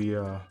 hopefully we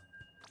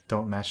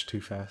don't match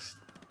too fast,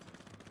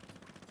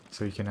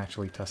 so you can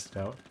actually test it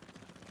out.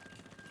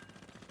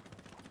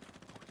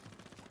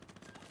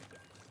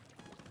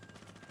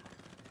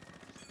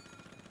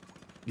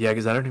 Yeah,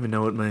 because I don't even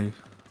know what my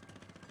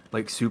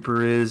like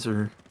super is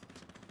or.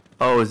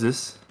 Oh, is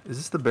this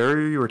the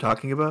barrier you were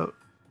talking about?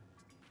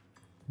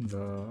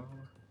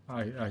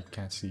 I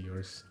can't see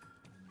yours.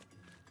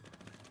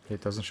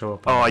 It doesn't show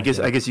up. Oh, on I my guess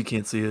thing. you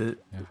can't see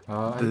it.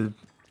 Yeah.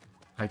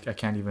 I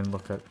can't even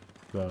look at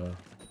the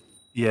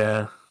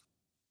Yeah.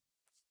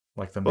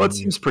 like the Well, it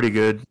menu. seems pretty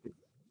good.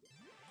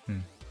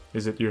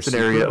 Is it your It's an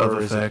super area of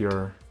or is it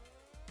effect.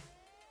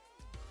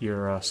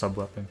 your sub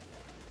weapon?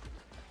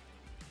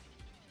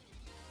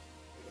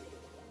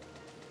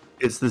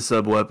 It's the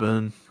sub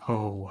weapon.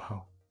 Oh,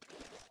 wow.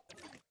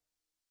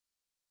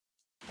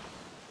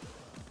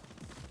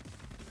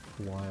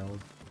 Wild.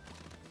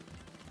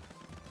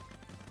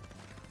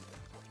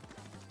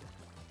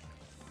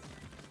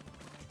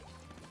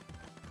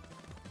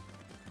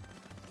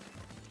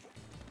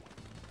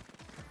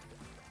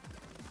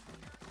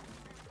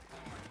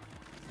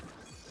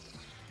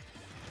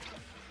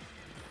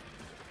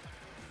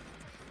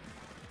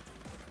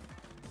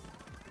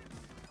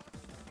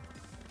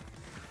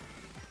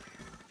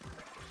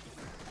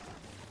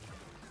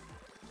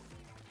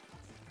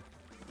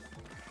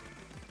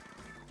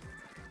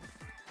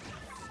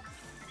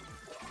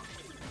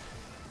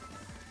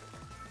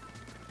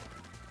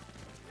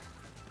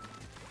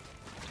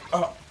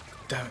 Oh,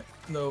 damn it.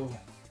 No.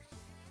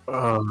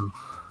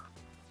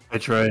 I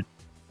tried.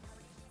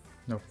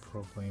 No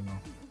problemo.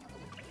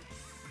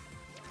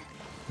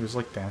 He was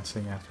like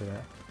dancing after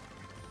that.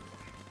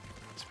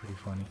 It's pretty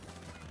funny.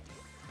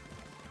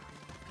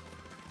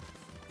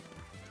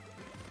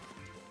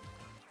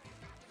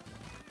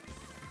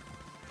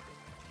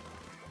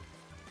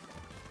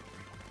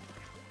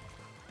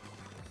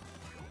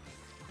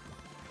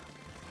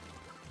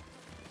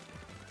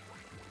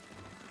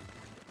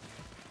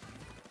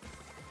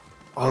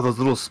 Oh, those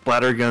little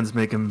splatter guns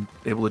make him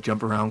able to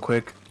jump around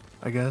quick,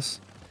 I guess.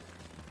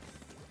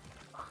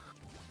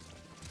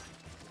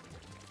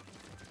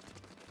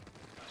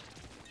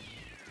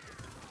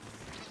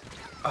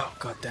 Oh,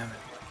 god damn it.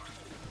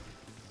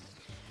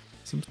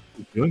 Seems to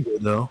be doing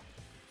good though.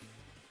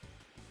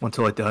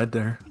 Until I died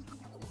there.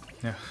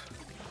 Yeah.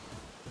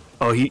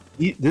 Oh,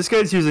 this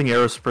guy's using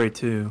Aerospray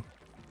too.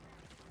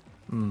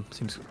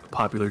 Seems a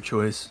popular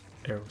choice.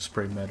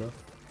 Aerospray meta.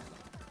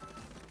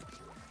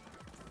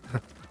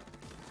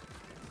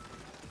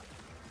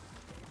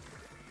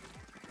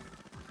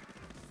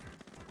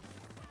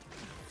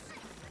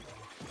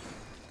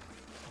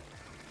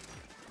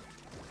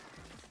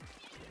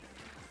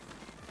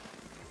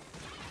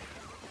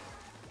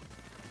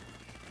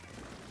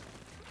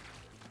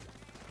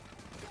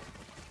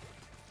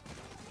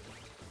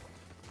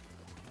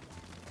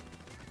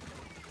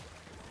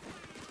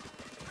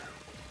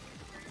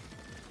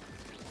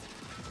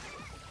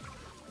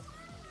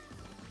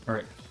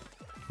 Alright.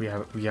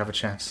 We have a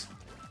chance.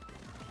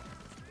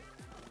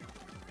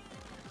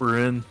 We're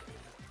in.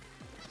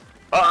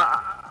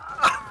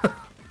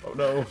 Ah! Oh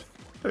no.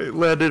 It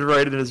landed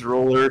right in his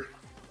roller.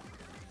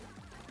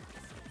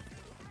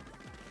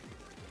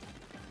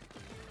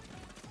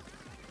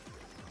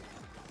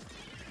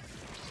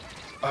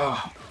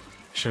 Ah,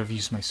 should have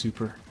used my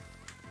super.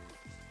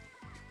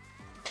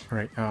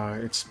 Alright,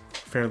 it's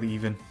fairly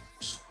even.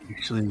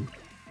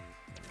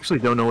 Actually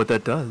don't know what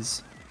that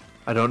does.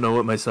 I don't know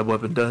what my sub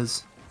weapon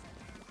does.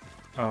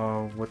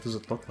 What does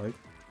it look like?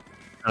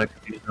 I'm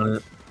confused on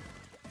it.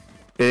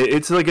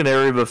 It's like an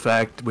area of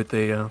effect with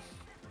a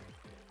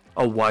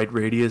wide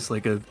radius,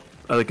 like a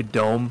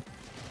dome.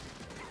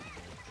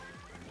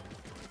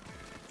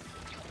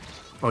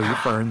 Oh, you're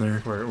far in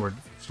there.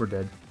 We're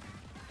dead.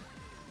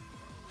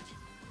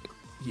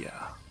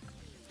 Yeah.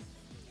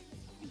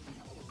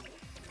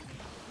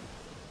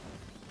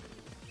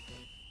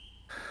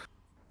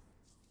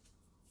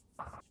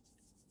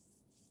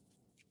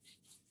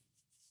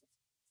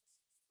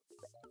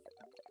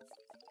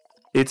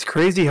 It's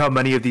crazy how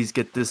many of these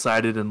get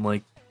decided in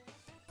like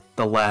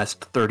the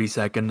last 30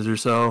 seconds or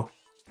so.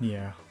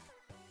 Yeah.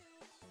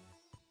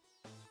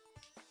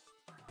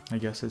 I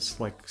guess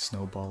it's like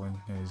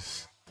snowballing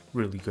is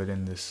really good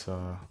in this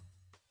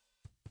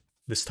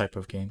this type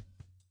of game.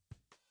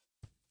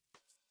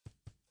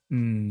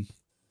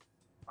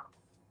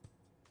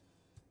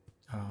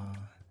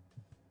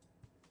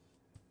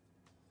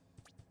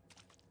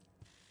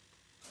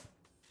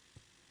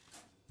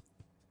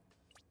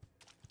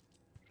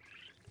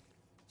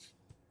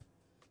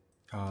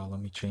 Let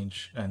me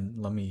change and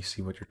let me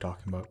see what you're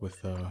talking about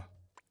with the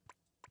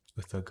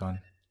gun.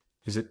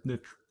 Is it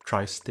the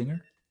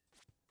Tri-Stinger?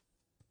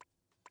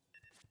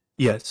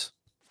 Yes.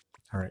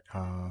 All right.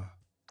 Let's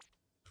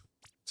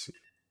see.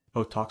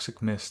 Oh,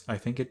 Toxic Mist. I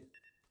think it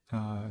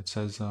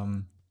says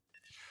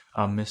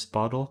a mist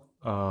bottle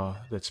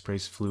that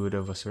sprays fluid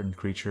of a certain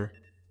creature.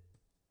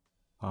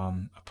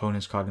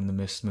 Opponents caught in the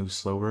mist move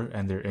slower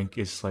and their ink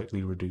is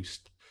slightly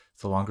reduced.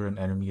 The longer an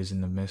enemy is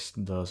in the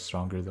mist, the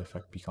stronger the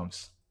effect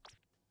becomes.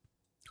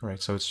 Alright,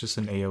 so it's just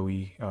an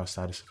AoE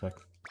status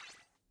effect.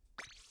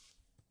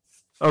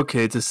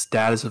 Okay, it's a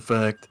status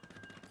effect.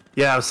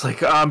 Yeah, I was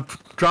like, I'm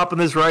dropping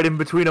this right in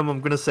between them.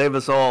 I'm gonna save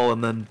us all,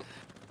 and then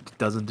it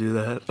doesn't do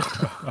that.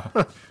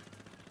 I'm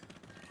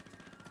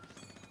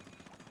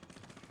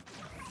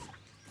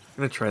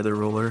gonna try the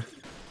roller.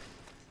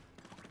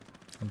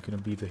 I'm gonna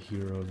be the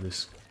hero of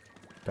this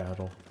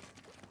battle.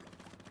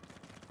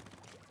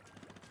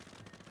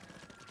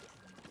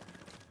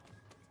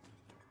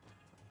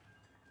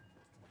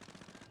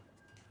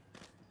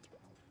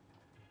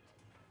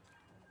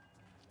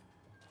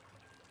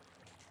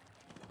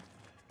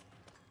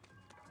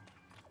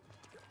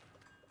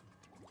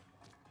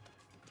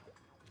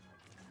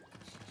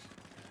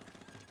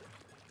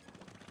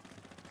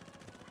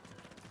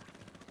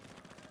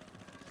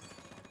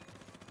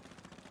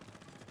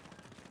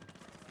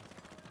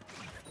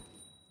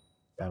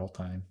 Battle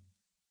time.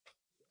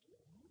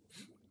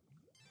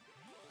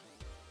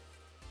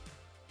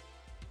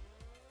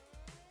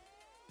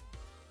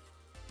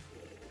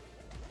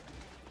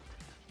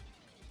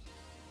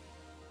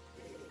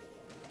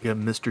 We got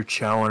Mr.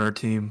 Chow on our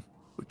team.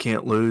 We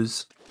can't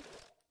lose.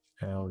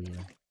 Hell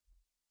yeah.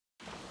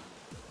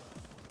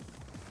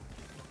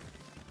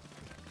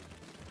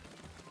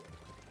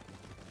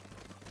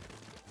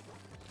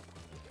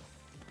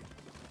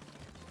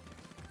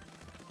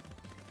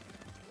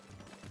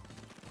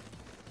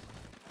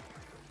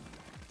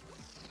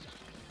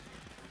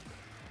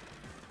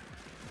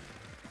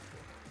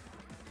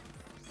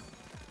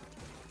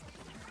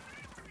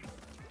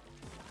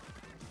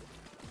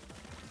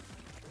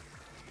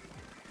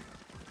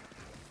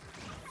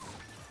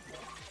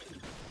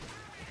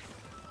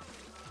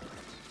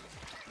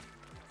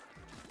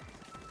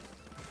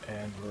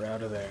 And we're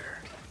out of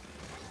there.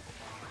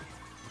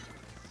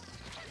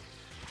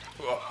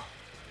 Ugh.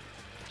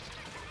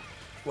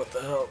 What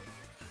the hell?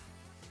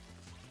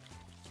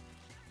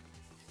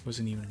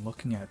 Wasn't even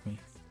looking at me.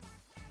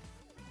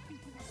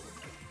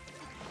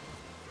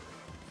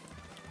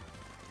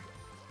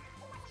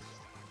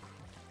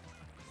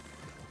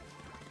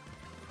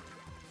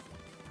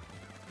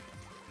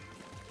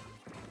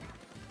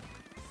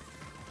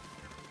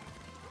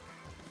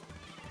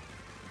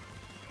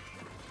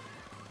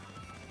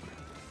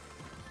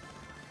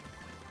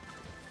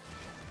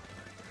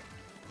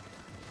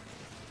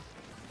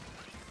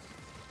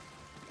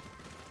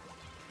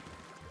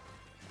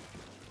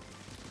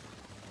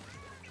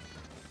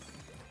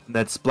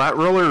 That splat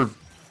roller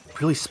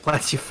really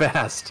splats you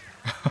fast.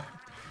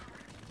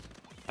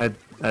 I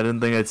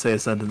didn't think I'd say a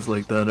sentence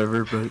like that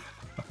ever, but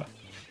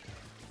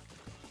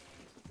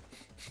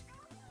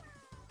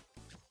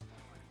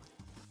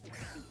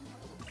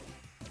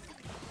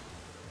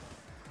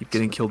keep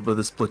getting killed by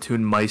this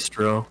Splatoon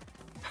maestro.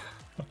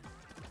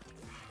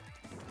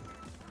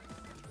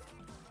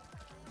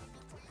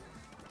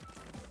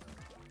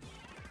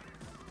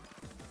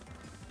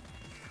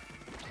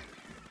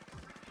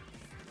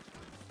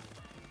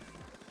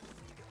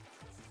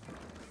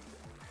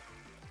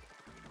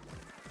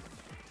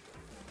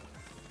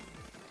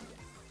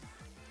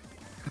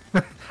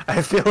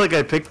 I feel like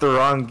I picked the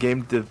wrong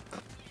game to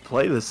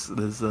play this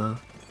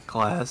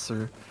class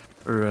or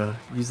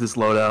use this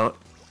loadout.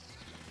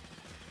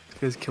 This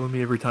guy's killing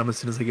me every time as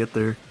soon as I get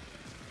there.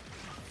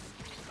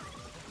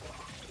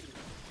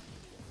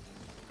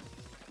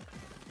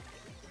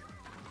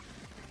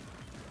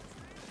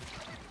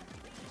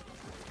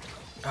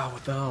 Oh,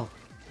 what the hell?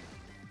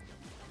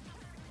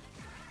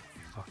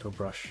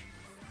 Octobrush.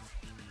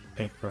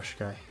 Paintbrush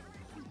guy.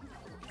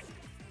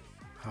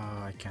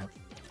 Ah, I can't.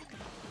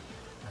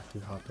 I have to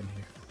hop in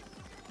here.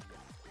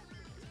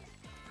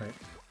 Right.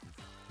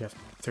 You have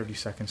 30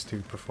 seconds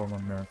to perform a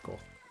miracle.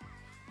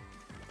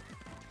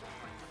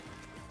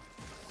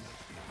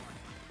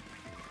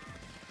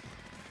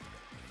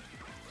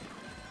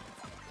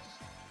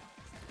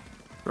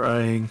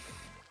 Trying.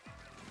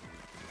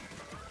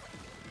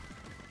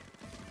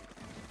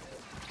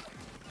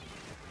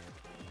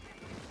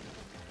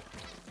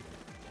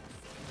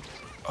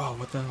 Oh,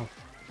 what the hell?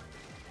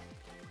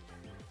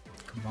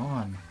 Come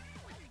on.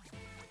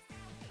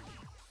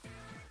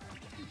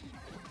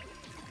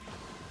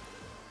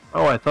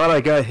 Oh, I thought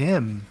I got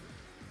him.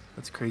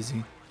 That's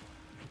crazy.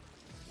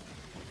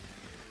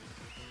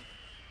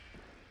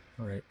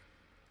 Alright.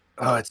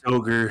 Oh, it's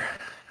Ogre.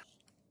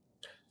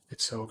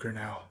 It's Ogre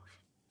now.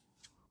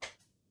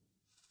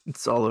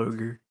 It's all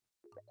Ogre.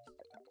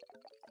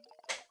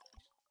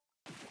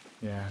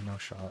 Yeah, no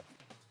shot.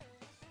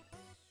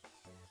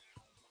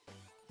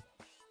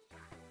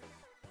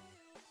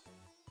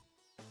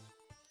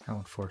 How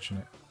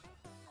unfortunate.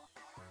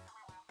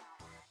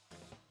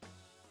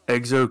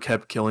 Exo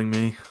kept killing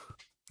me.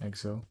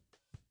 Exo.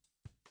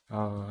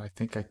 I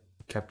think I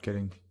kept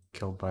getting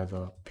killed by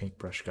the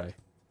paintbrush guy.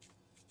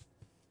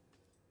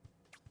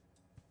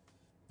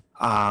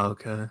 Ah,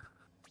 okay.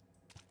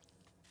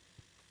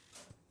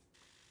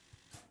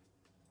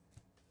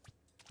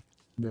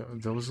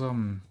 Those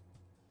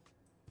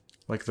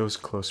like those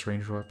close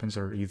range weapons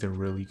are either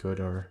really good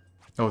or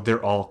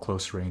they're all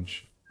close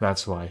range.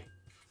 That's why.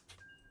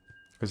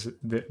 Because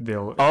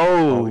they'll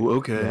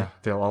okay. Yeah,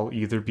 they'll all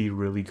either be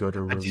really good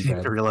or I really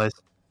didn't bad. realize.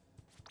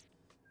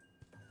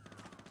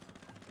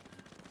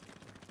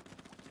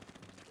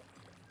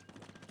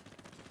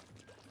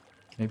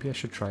 Maybe I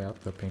should try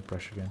out the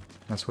paintbrush again.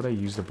 That's what I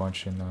used a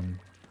bunch in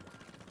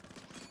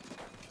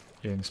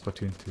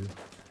Splatoon 2.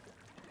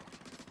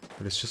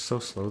 But it's just so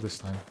slow this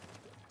time.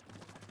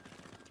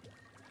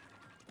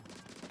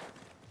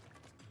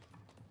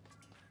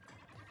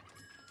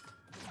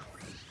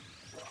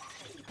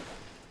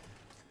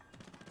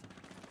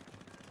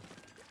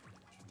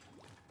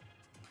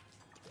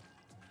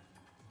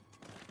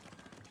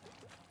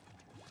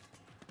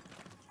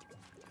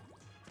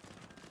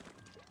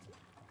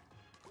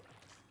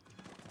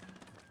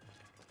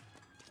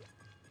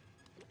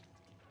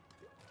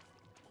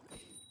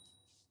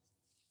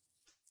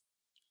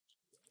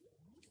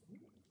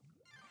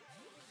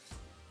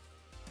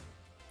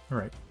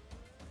 Alright.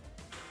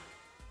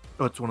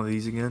 Oh, it's one of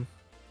these again.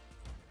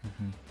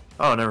 Mm-hmm.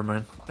 Oh, never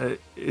mind.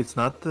 It's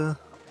not the.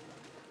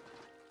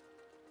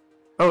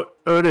 Oh,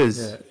 it is.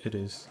 Yeah, it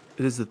is.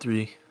 It is the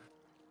three-way.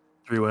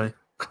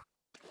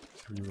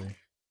 Three-way.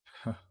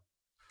 Huh.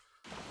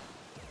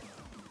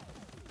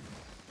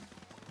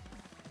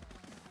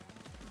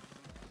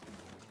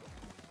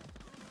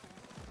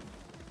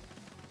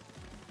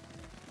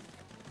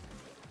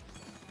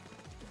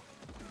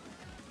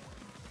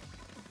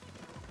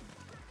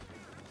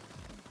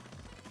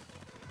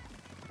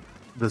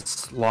 The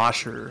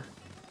slosher.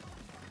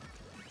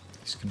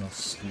 He's gonna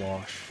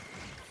slosh.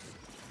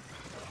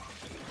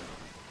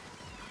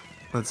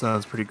 That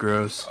sounds pretty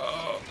gross.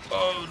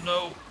 Oh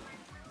no!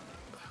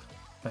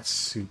 That's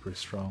super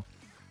strong.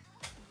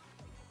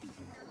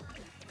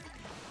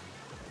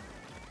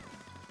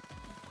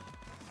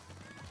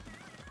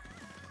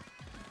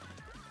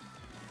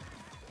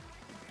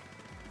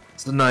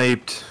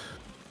 Sniped.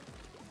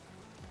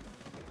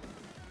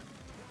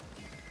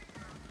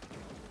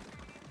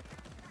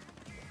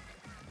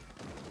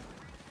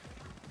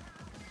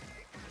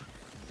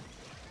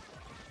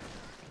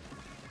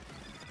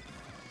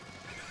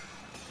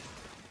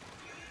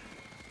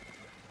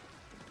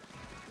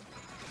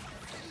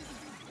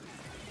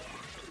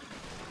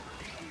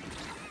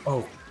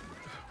 Oh,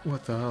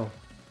 what the hell?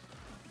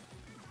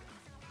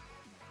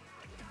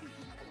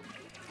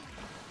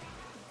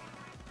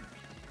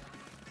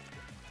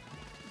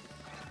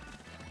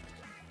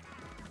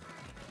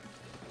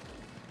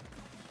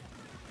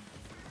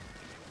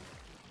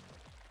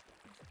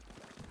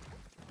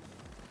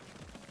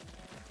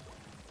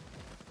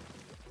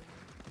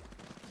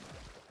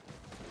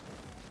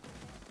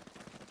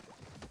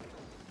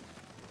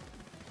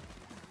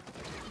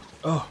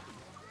 Oh,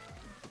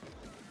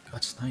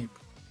 got sniped.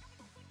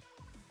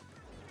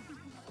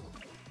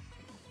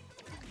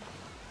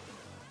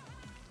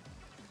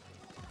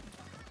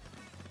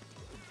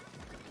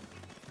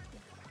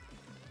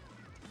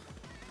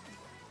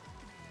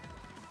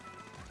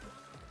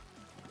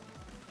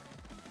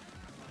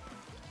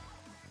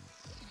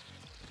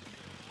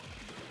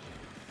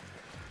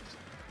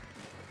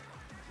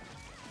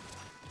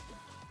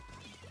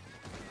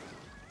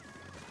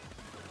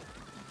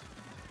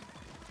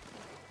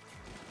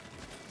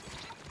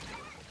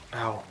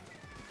 Ow.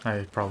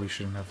 I probably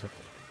shouldn't have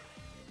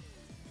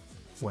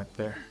went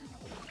there.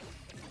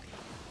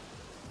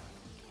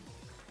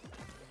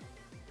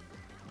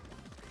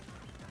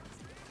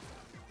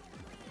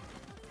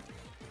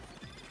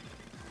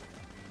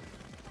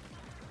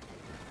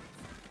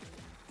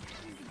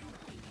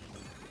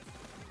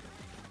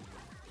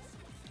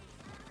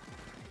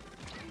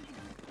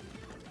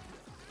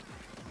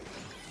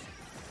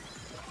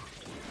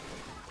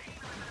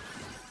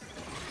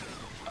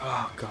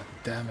 Oh, god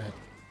damn it.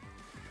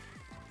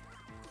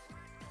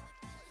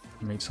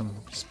 Made some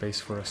space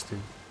for us to.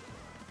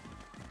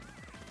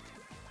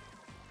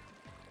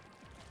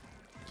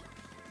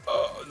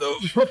 Oh no!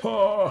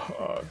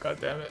 Oh, god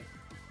damn it!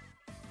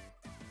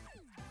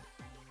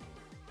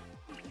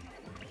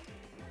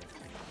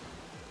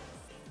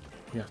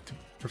 We have to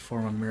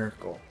perform a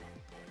miracle.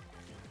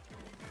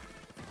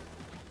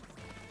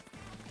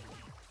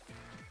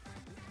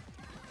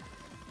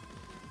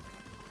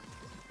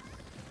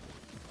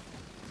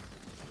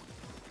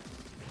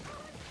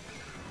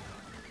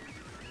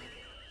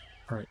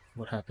 Alright,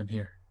 what happened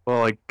here?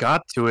 Well, I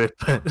got to it,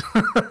 but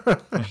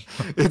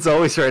it's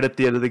always right at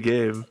the end of the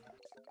game.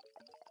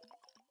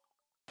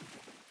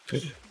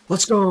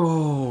 Let's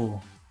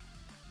go!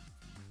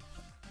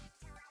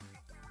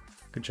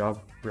 Good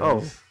job,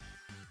 Bryce.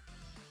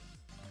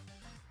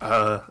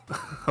 Oh.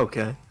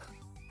 Okay.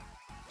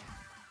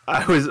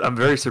 I'm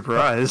very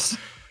surprised.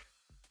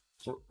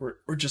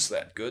 We're just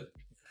that good.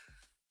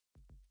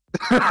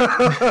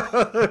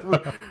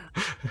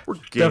 We're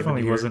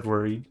Definitely here. wasn't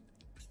worried.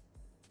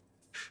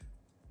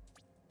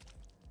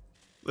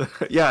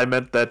 Yeah, I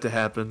meant that to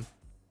happen.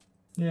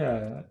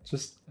 Yeah,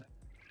 just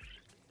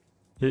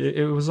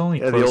it was only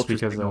Yeah, close ultra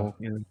because signal,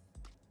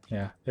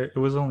 yeah, it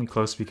was only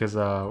close because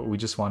we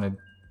just wanted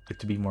it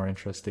to be more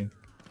interesting.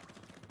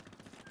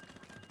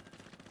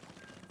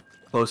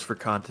 Close for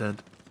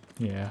content.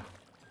 Yeah.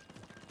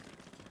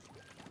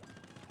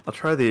 I'll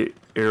try the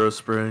arrow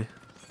spray.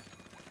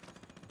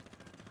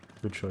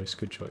 Good choice,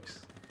 good choice.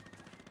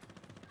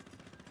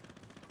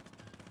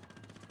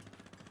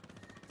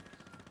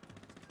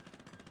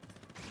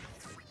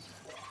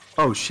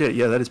 Oh shit,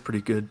 yeah, that is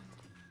pretty good.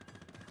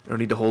 I don't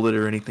need to hold it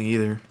or anything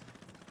either.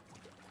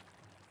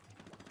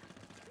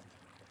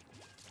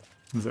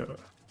 The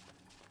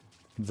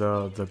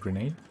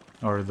grenade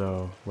or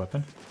the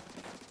weapon?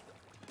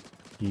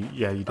 You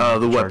don't Oh,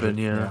 have the to charge weapon,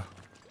 it, yeah.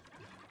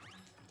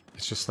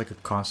 It's just like a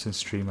constant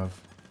stream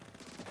of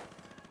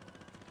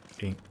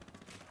ink.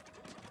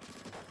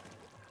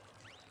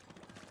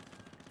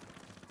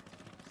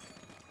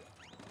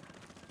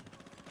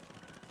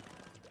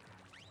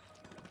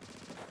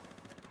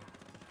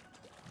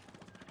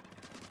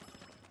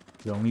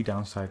 The only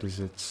downside is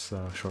its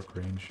short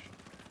range.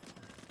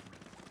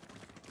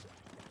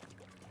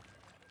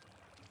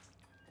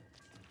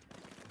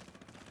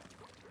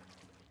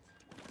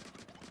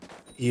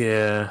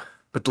 Yeah,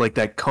 but like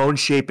that cone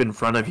shape in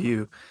front of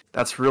you,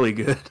 that's really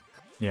good.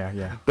 Yeah,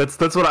 yeah.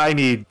 That's what I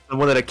need.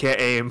 Someone that I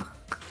can't aim.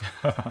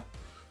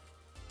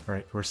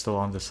 Right, we're still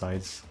on the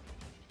sides.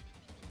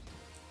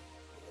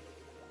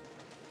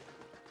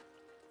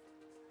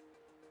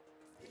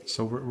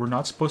 So we're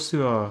not supposed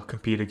to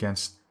compete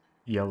against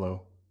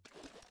yellow.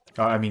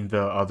 I mean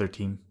the other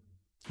team.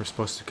 We're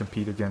supposed to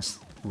compete against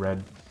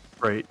red.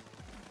 Right.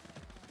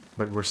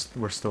 But we're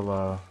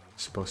still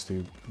supposed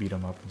to beat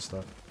them up and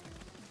stuff.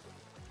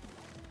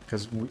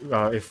 Because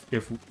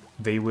if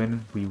they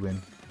win, we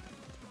win.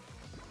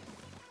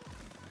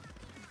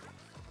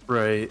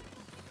 Right.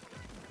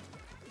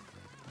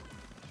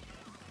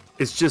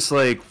 It's just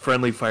like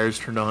friendly fires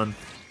turned on,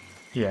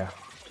 Yeah.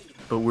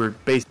 but we're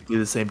basically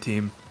the same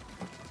team.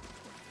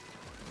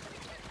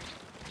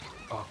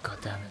 Oh, god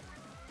damn it.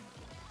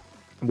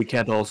 We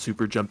can't all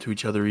super jump to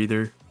each other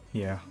either.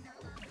 Yeah.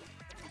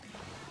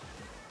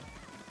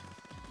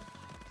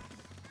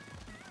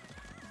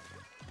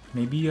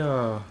 Maybe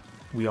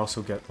we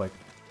also get like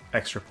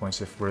extra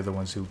points if we're the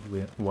ones who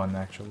won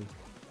actually.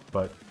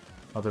 But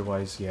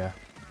otherwise, yeah.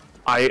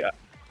 I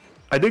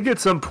did get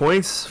some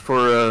points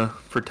for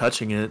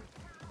touching it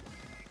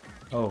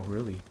Oh,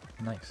 really?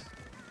 Nice.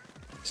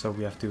 So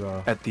we have to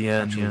at the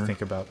end. actually Yeah.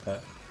 think about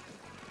that.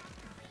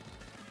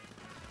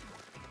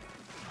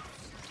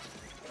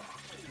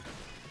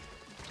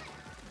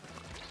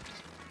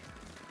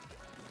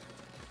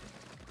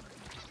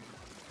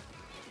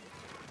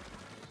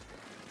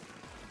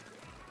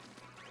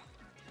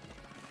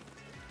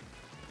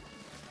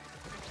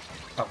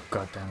 Oh,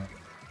 god damn it.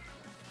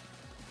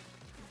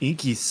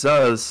 Inky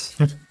sus.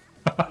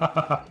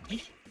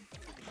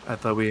 I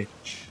thought we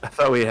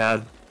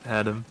had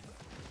him.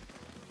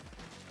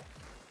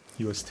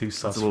 He was too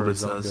sus a little for bit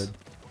his own sus. good.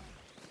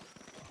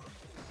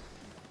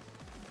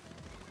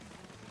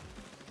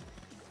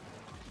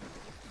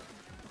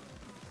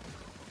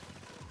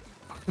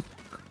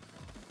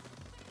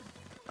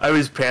 I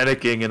was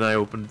panicking and I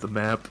opened the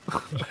map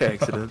by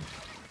accident.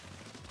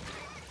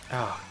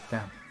 Ah,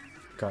 damn.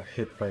 Got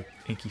hit by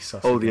Inky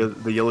sus. Oh, again.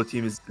 the yellow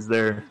team is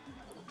there.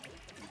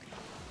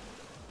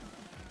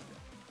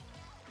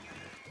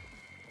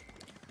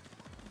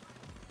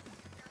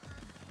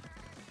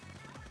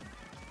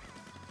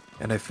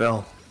 And I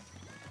fell.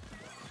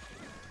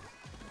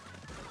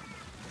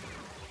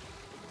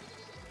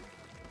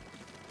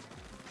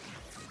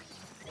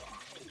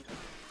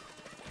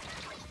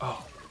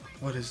 Oh,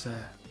 what is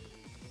that?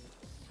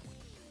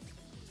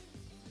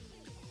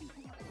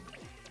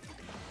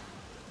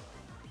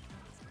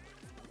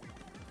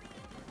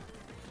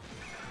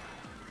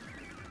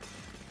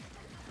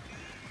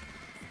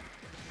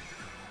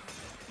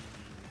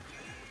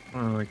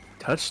 Oh, I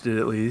touched it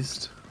at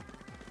least.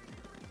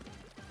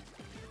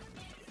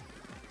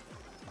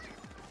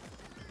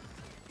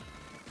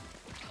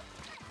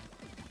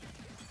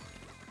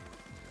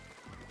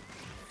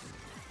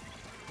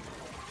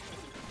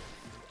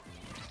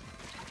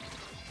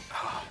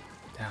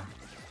 Damn.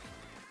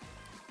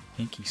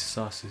 Inky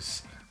sus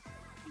is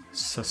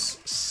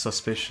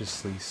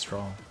suspiciously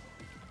strong.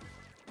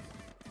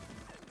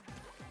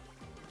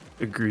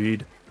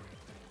 Agreed.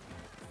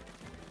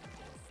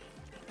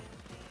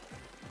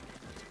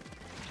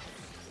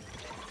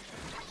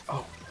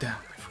 Oh, damn.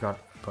 I forgot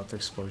about the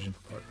explosion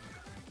part.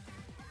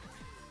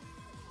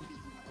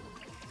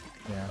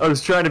 Yeah. I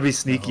was trying to be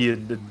sneaky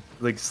and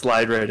like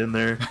slide right in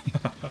there.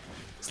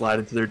 Slide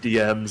into their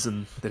DMs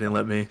and they didn't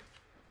let me.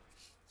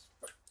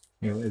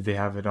 You know, they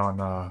have it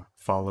on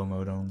follow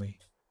mode only.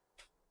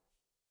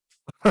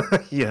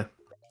 Yeah.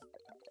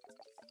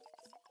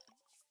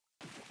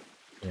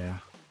 Yeah.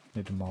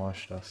 They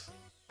demolished us.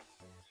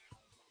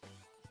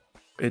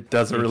 It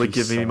doesn't Inky really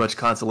give me sus. much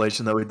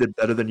consolation that we did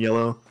better than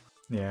yellow.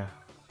 Yeah.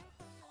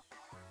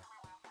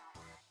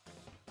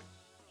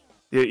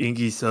 Yeah,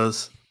 Inky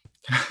sus.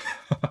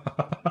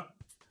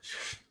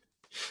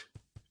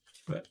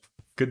 But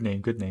good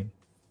name, good name.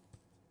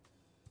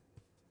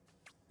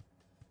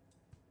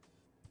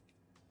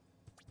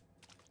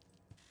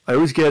 I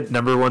always get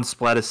 #1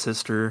 splat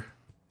sister.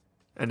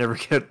 I never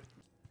get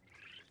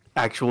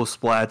actual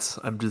splats.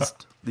 I'm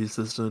just the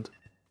assistant.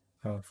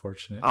 How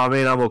unfortunate. I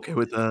mean, I'm okay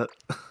with that.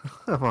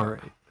 I'm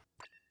alright.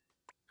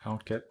 I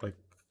don't get like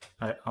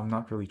I'm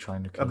not really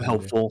trying to kill I'm either.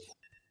 helpful.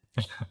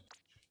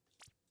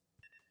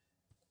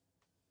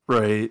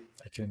 Right.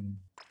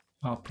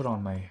 I'll put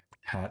on my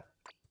hat.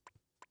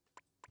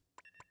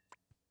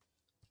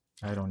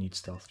 I don't need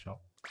stealth jump.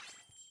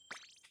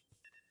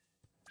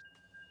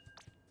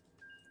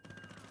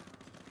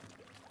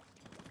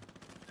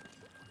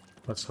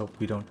 Let's hope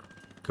we don't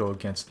go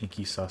against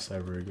Inky sus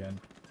ever again.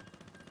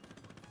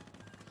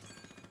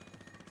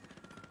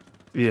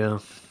 Yeah.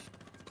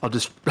 I'll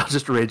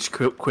just rage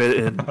quit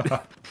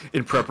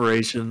in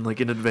preparation, like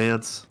in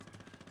advance.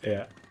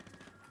 Yeah.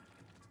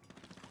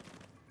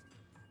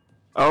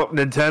 Oh,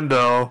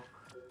 Nintendo.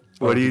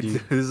 What Oh, do you did do?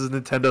 This is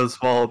Nintendo's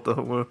fault.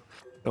 Don't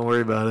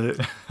worry about it.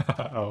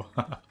 Oh.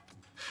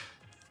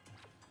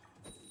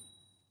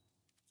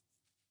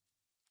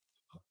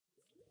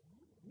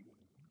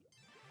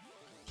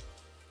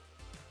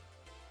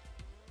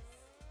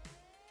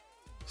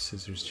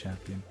 scissors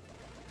champion.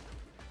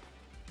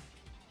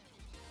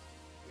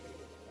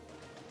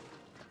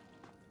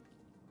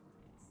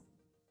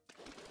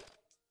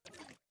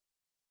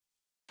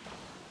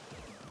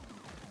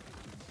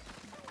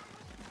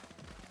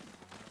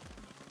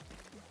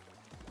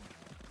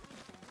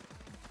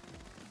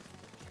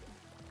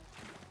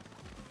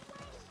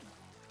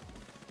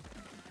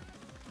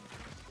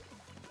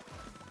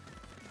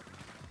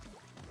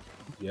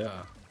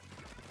 Yeah.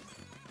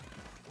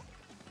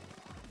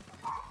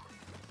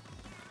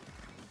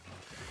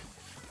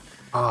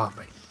 Oh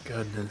my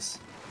goodness.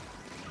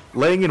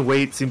 Laying in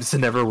wait seems to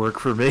never work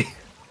for me.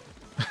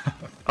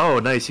 Oh,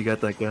 nice, you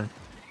got that guy.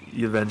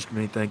 You avenged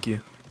me, thank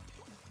you.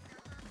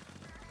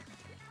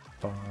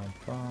 Bum,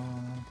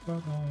 bum,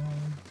 ba-dum.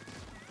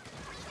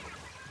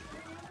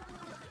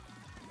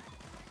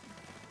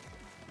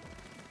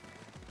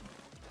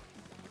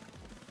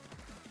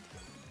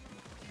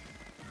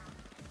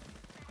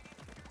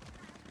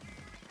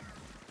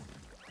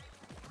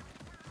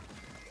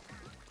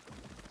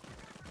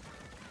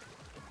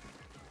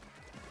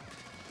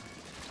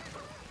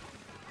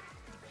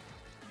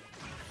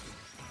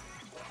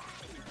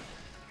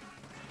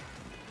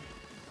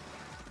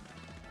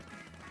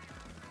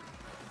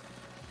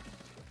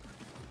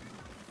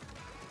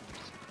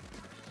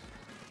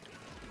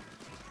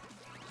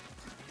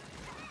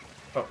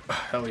 Oh,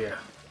 hell yeah.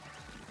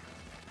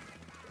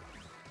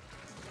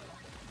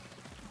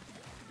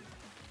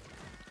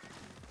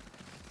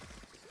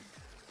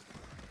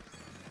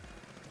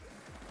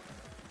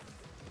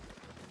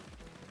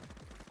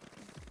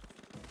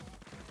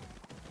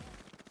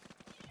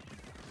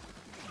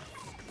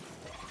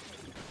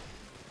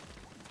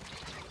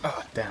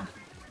 Oh, damn.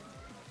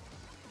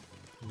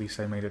 At least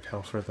I made it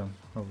hell for them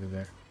over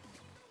there.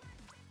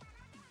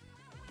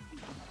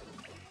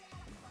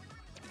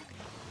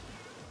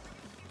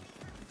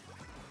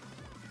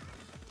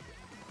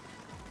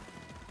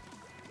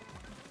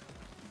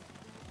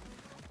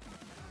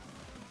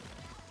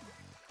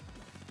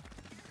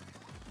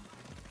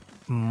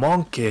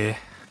 Monkey.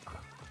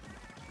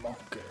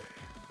 Monkey.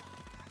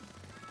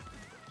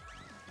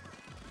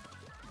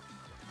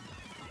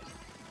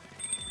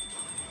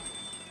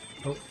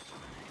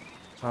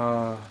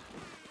 Oh.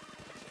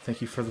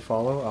 Thank you for the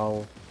follow.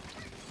 I'll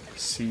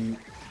see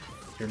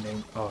your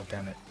name. Oh,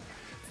 damn it.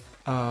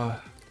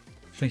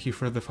 Thank you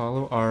for the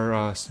follow,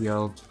 our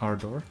CL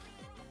Ardor.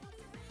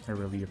 I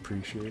really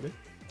appreciate it.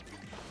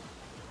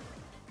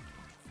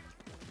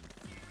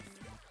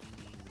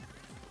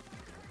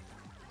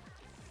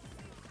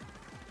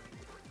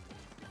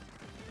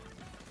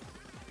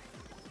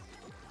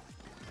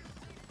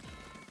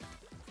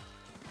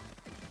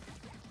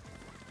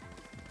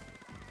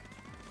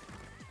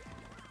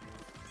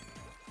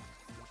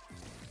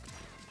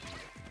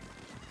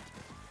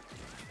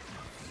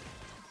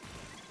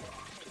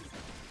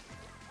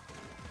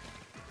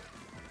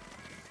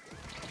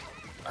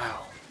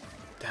 Ow.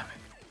 Damn it.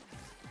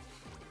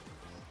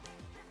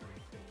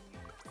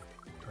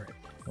 Alright,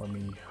 let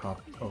me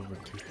hop over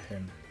to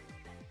him.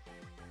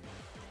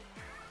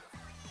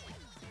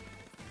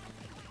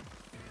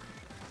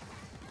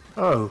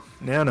 Oh,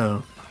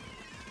 Nano.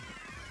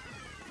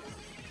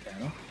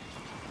 Nano?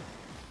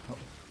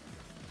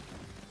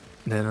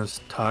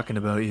 Nano's talking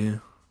about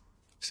you.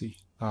 See,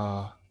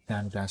 Nano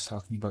Dan's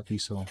talking about you,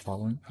 so I'm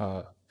following.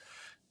 I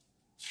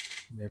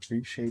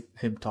appreciate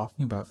him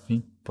talking about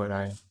me, but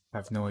I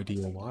have no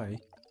idea why.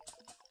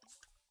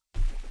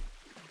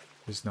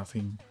 There's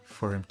nothing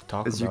for him to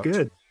talk about. Because you're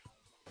good.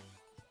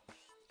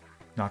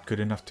 Not good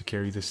enough to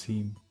carry this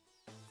team.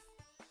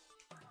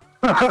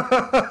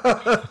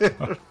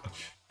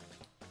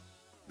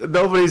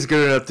 Nobody's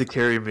good enough to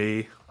carry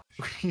me.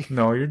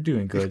 No, you're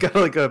doing You've good. got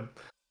like a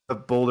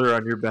boulder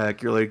on your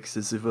back. You're like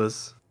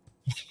Sisyphus.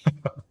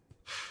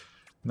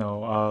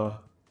 No,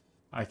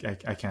 I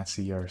can't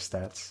see your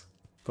stats,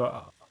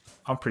 but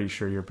I'm pretty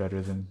sure you're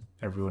better than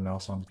everyone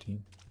else on the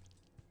team.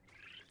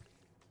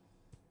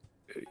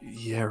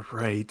 Yeah,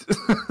 right.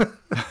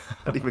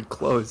 Not even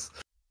close.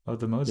 Oh,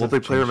 the modes have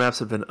Multiplayer changed. maps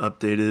have been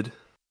updated.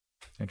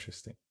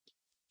 Interesting.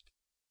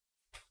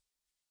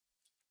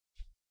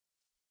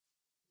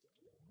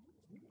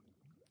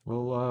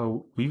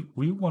 Well,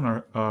 we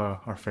won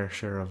our fair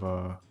share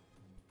of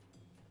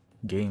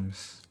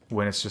games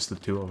when it's just the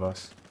two of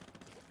us.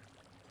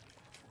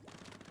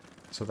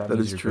 So that That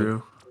means is you're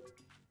true.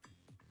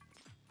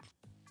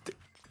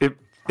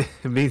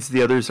 It means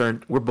the others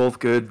aren't. We're both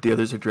good. The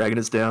others are dragging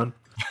us down.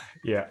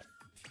 good. Yeah.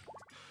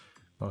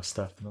 Most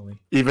definitely.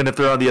 Even if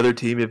they're on the other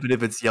team, even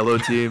if it's yellow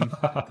team,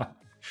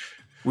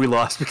 we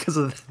lost because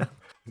of them.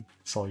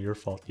 It's all your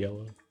fault,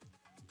 Yellow.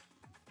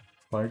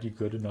 Why aren't you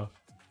good enough?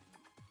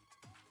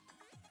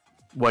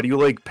 Why do you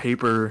like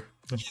paper?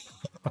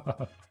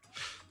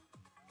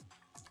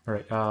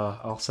 Alright,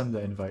 I'll send the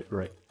invite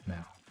right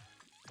now.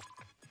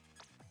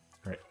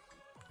 Right.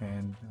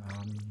 And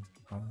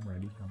I'm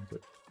ready. I'm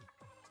good.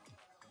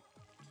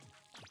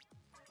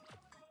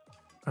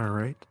 All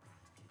right.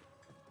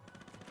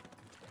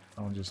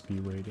 I'll just be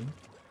waiting.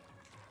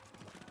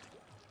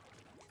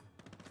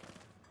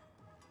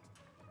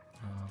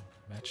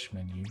 Match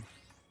Launch menu.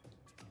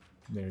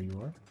 There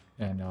you are.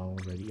 And I'll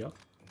ready up.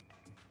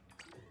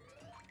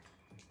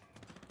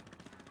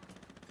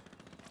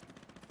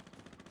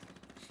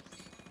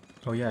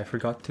 Oh yeah, I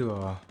forgot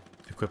to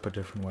equip a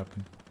different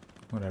weapon.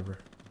 Whatever.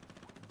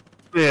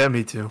 Yeah,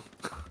 me too.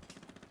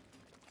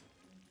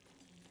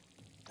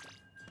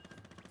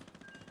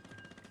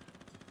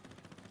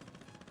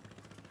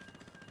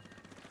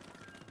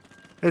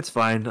 It's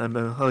fine. I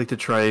like to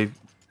try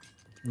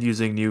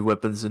using new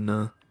weapons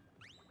in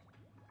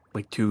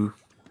like two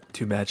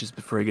matches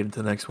before I get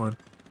into the next one.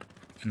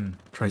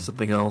 Try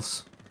something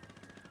else.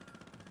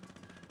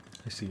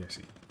 I see.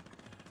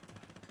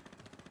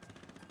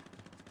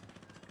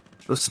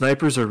 Those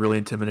snipers are really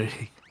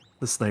intimidating.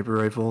 The sniper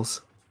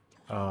rifles.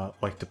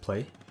 Like to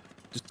play?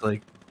 Just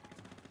like,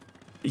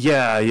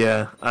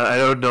 yeah. I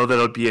don't know that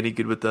I'll be any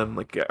good with them.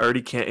 Like, I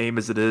already can't aim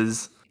as it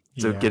is,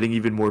 so Yeah. getting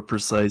even more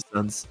precise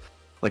sounds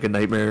like a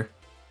nightmare.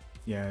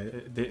 Yeah,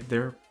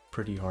 they're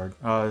pretty hard.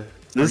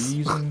 This- Are you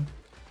using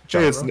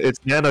Hey, gyro? it's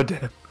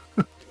nanodam.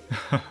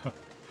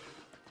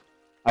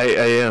 I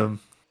am.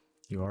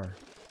 You are.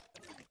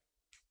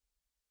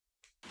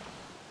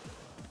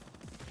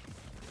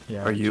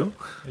 Yeah. Are you?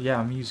 Yeah,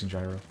 I'm using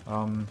gyro.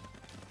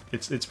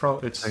 It's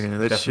probably Okay,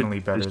 that definitely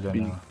should- better that should than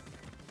be-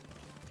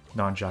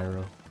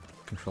 non-gyro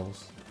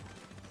controls.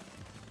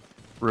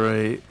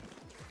 Right.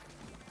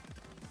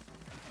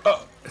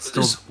 Oh, It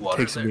still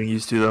takes some getting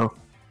used to, though.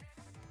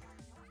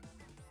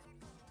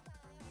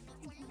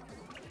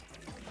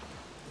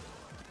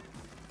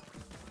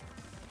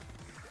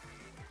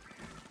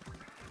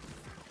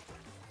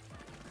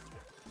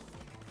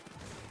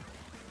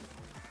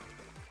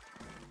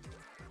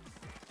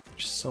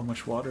 Just so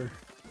much water.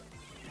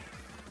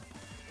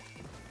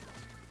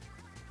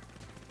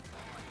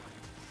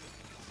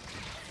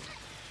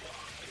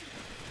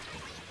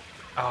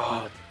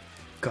 Oh,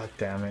 god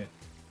damn it.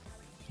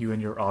 You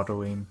and your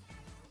auto aim.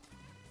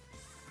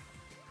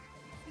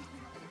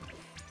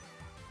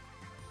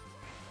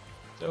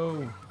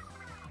 Oh.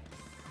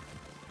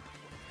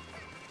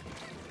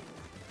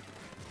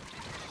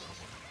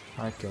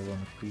 I killed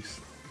him, please.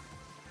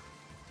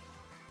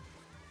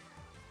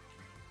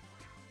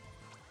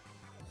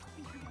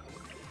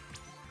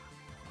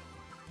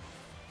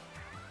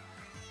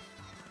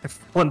 I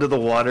fell into the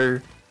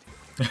water.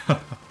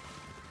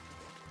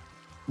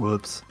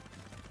 Whoops.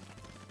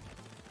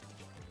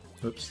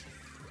 Oops.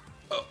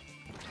 Oh.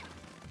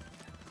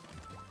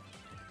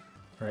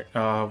 Right,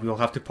 we'll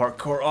have to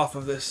parkour off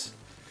of this.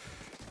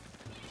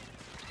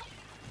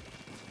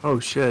 Oh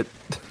shit.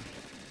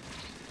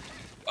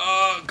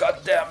 Oh,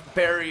 goddamn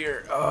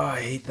barrier. Oh,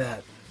 I hate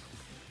that.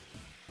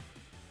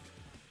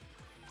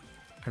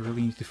 I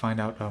really need to find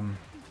out,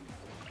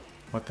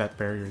 what that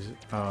barrier is,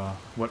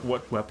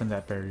 what weapon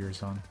that barrier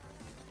is on.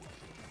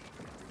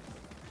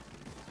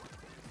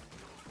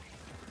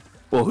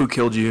 Well, who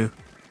killed you?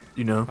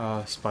 You know?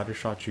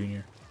 Splattershot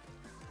Jr.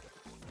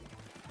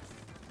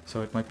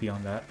 So it might be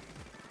on that.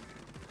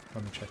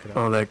 Let me check it out.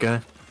 Oh, that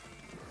guy.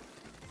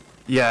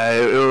 Yeah,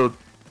 it'll.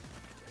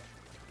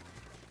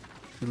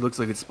 It looks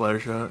like it's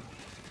Splattershot.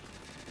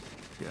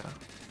 Yeah,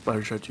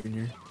 Splattershot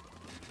Jr.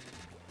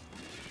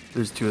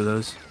 There's two of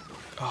those.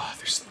 Oh,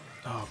 there's...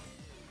 Oh,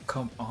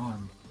 come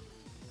on.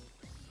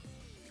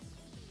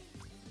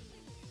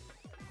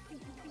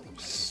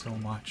 So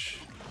much.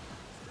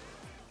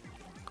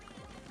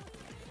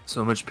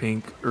 So much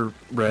pink or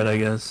red, I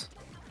guess.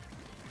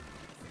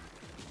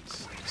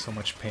 So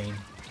much pain.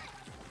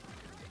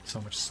 So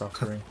much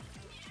suffering.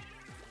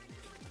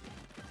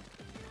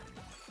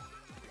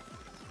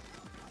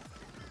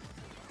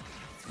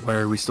 Why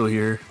are we still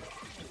here?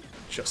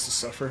 Just to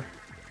suffer.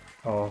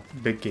 Oh,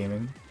 big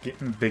gaming.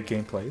 Big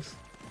gameplays.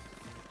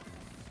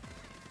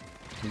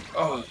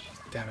 Oh,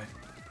 damn it.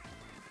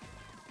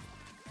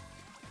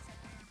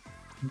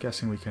 I'm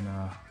guessing we can,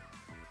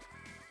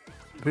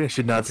 Maybe I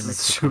should not can make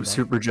the comeback.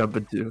 super jump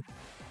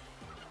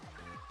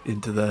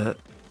into that.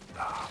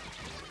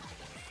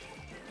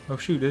 Oh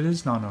shoot, it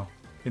is Nano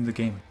in the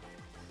game.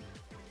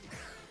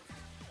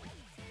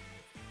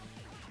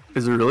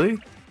 Is it really?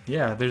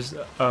 Yeah, there's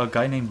a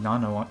guy named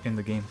Nano in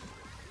the game.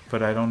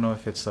 But I don't know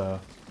if it's, Oh,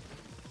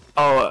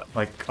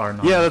 like our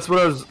Nano. yeah, that's what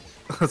I was.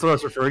 That's what I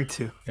was referring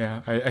to.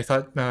 Yeah, I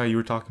thought you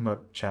were talking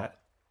about chat.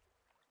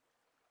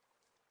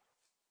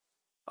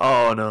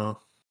 Oh no.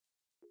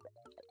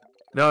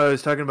 No, I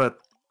was talking about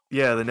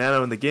the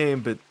Nano in the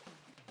game, but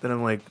then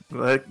I'm like,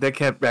 well, that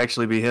can't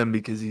actually be him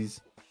because he's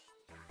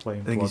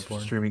Playing I think he's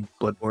Bloodborne. streaming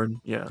Bloodborne.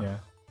 Yeah. Yeah.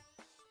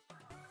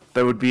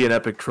 That would be an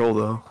epic troll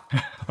though.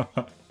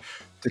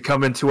 To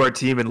come into our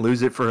team and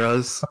lose it for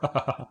us.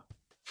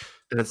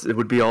 It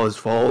would be all his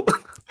fault.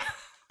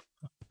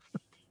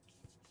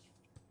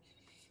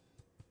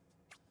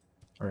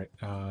 Alright,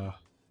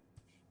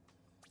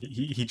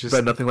 he just...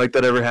 But nothing like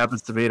that ever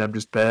happens to me, and I'm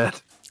just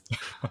bad.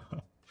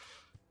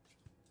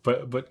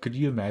 But could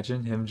you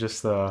imagine him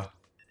just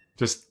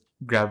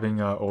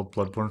grabbing old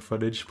Bloodborne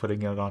footage,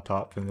 putting it on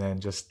top, and then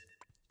just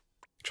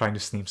trying to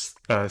stream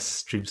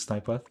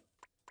snipe us?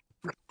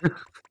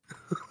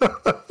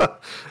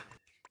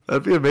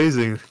 That'd be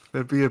amazing.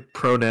 That'd be a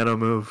pro nano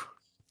move.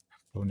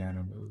 Pro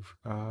nano move.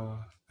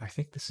 I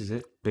think this is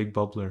it. Big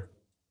bubbler.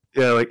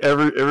 Yeah, like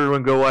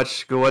everyone go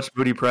watch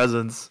Moody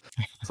Presence.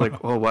 It's like,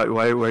 oh, why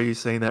are you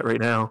saying that right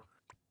now?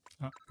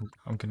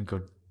 I'm gonna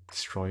go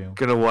destroy him.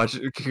 You're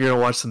gonna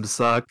watch them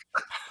suck.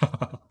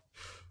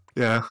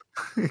 Yeah,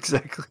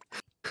 exactly.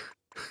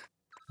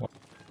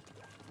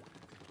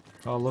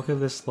 Oh, look at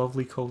this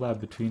lovely collab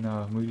between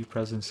Moody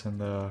Presence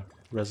and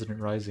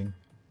Resident Rising.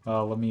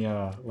 Let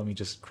me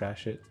just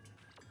crash it.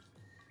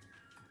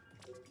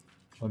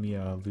 Let me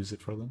lose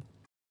it for them.